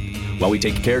situation. While we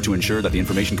take care to ensure that the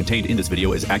information contained in this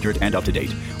video is accurate and up to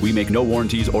date, we make no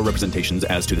warranties or representations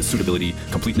as to the suitability,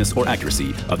 completeness, or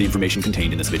accuracy of the information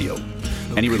contained in this video.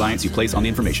 Any reliance you place on the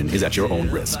information is at your own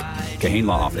risk. Kahane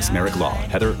Law Office, Merrick Law,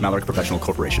 Heather Malarick Professional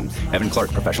Corporation, Evan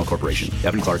Clark Professional Corporation,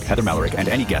 Evan Clark, Heather Malarick, and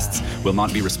any guests will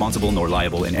not be responsible nor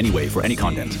liable in any way for any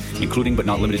content, including but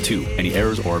not limited to any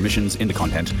errors or omissions in the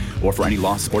content, or for any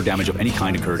loss or damage of any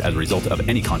kind incurred as a result of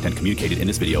any content communicated in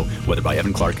this video, whether by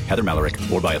Evan Clark, Heather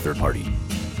Malarick, or by a third party.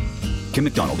 Kim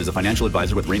McDonald is a financial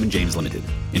advisor with Raymond James Limited.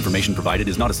 Information provided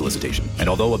is not a solicitation, and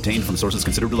although obtained from sources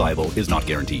considered reliable, is not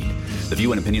guaranteed. The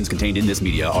view and opinions contained in this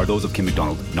media are those of Kim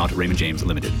McDonald, not Raymond James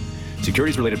Limited.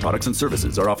 Securities-related products and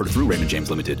services are offered through Raymond James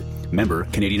Limited, member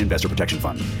Canadian Investor Protection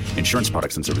Fund. Insurance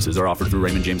products and services are offered through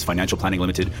Raymond James Financial Planning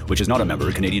Limited, which is not a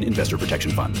member Canadian Investor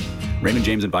Protection Fund. Raymond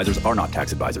James advisors are not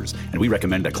tax advisors, and we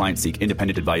recommend that clients seek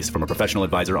independent advice from a professional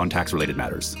advisor on tax-related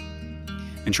matters.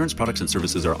 Insurance products and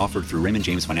services are offered through Raymond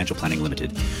James Financial Planning Limited,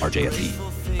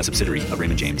 RJFP, a subsidiary of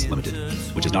Raymond James Limited,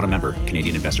 which is not a member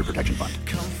Canadian Investor Protection Fund.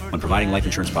 When providing life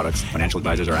insurance products, financial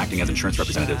advisors are acting as insurance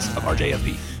representatives of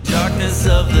RJFP. Darkness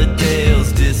of the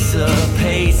dales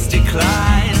dissipates,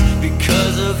 declines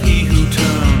because of he who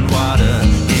turns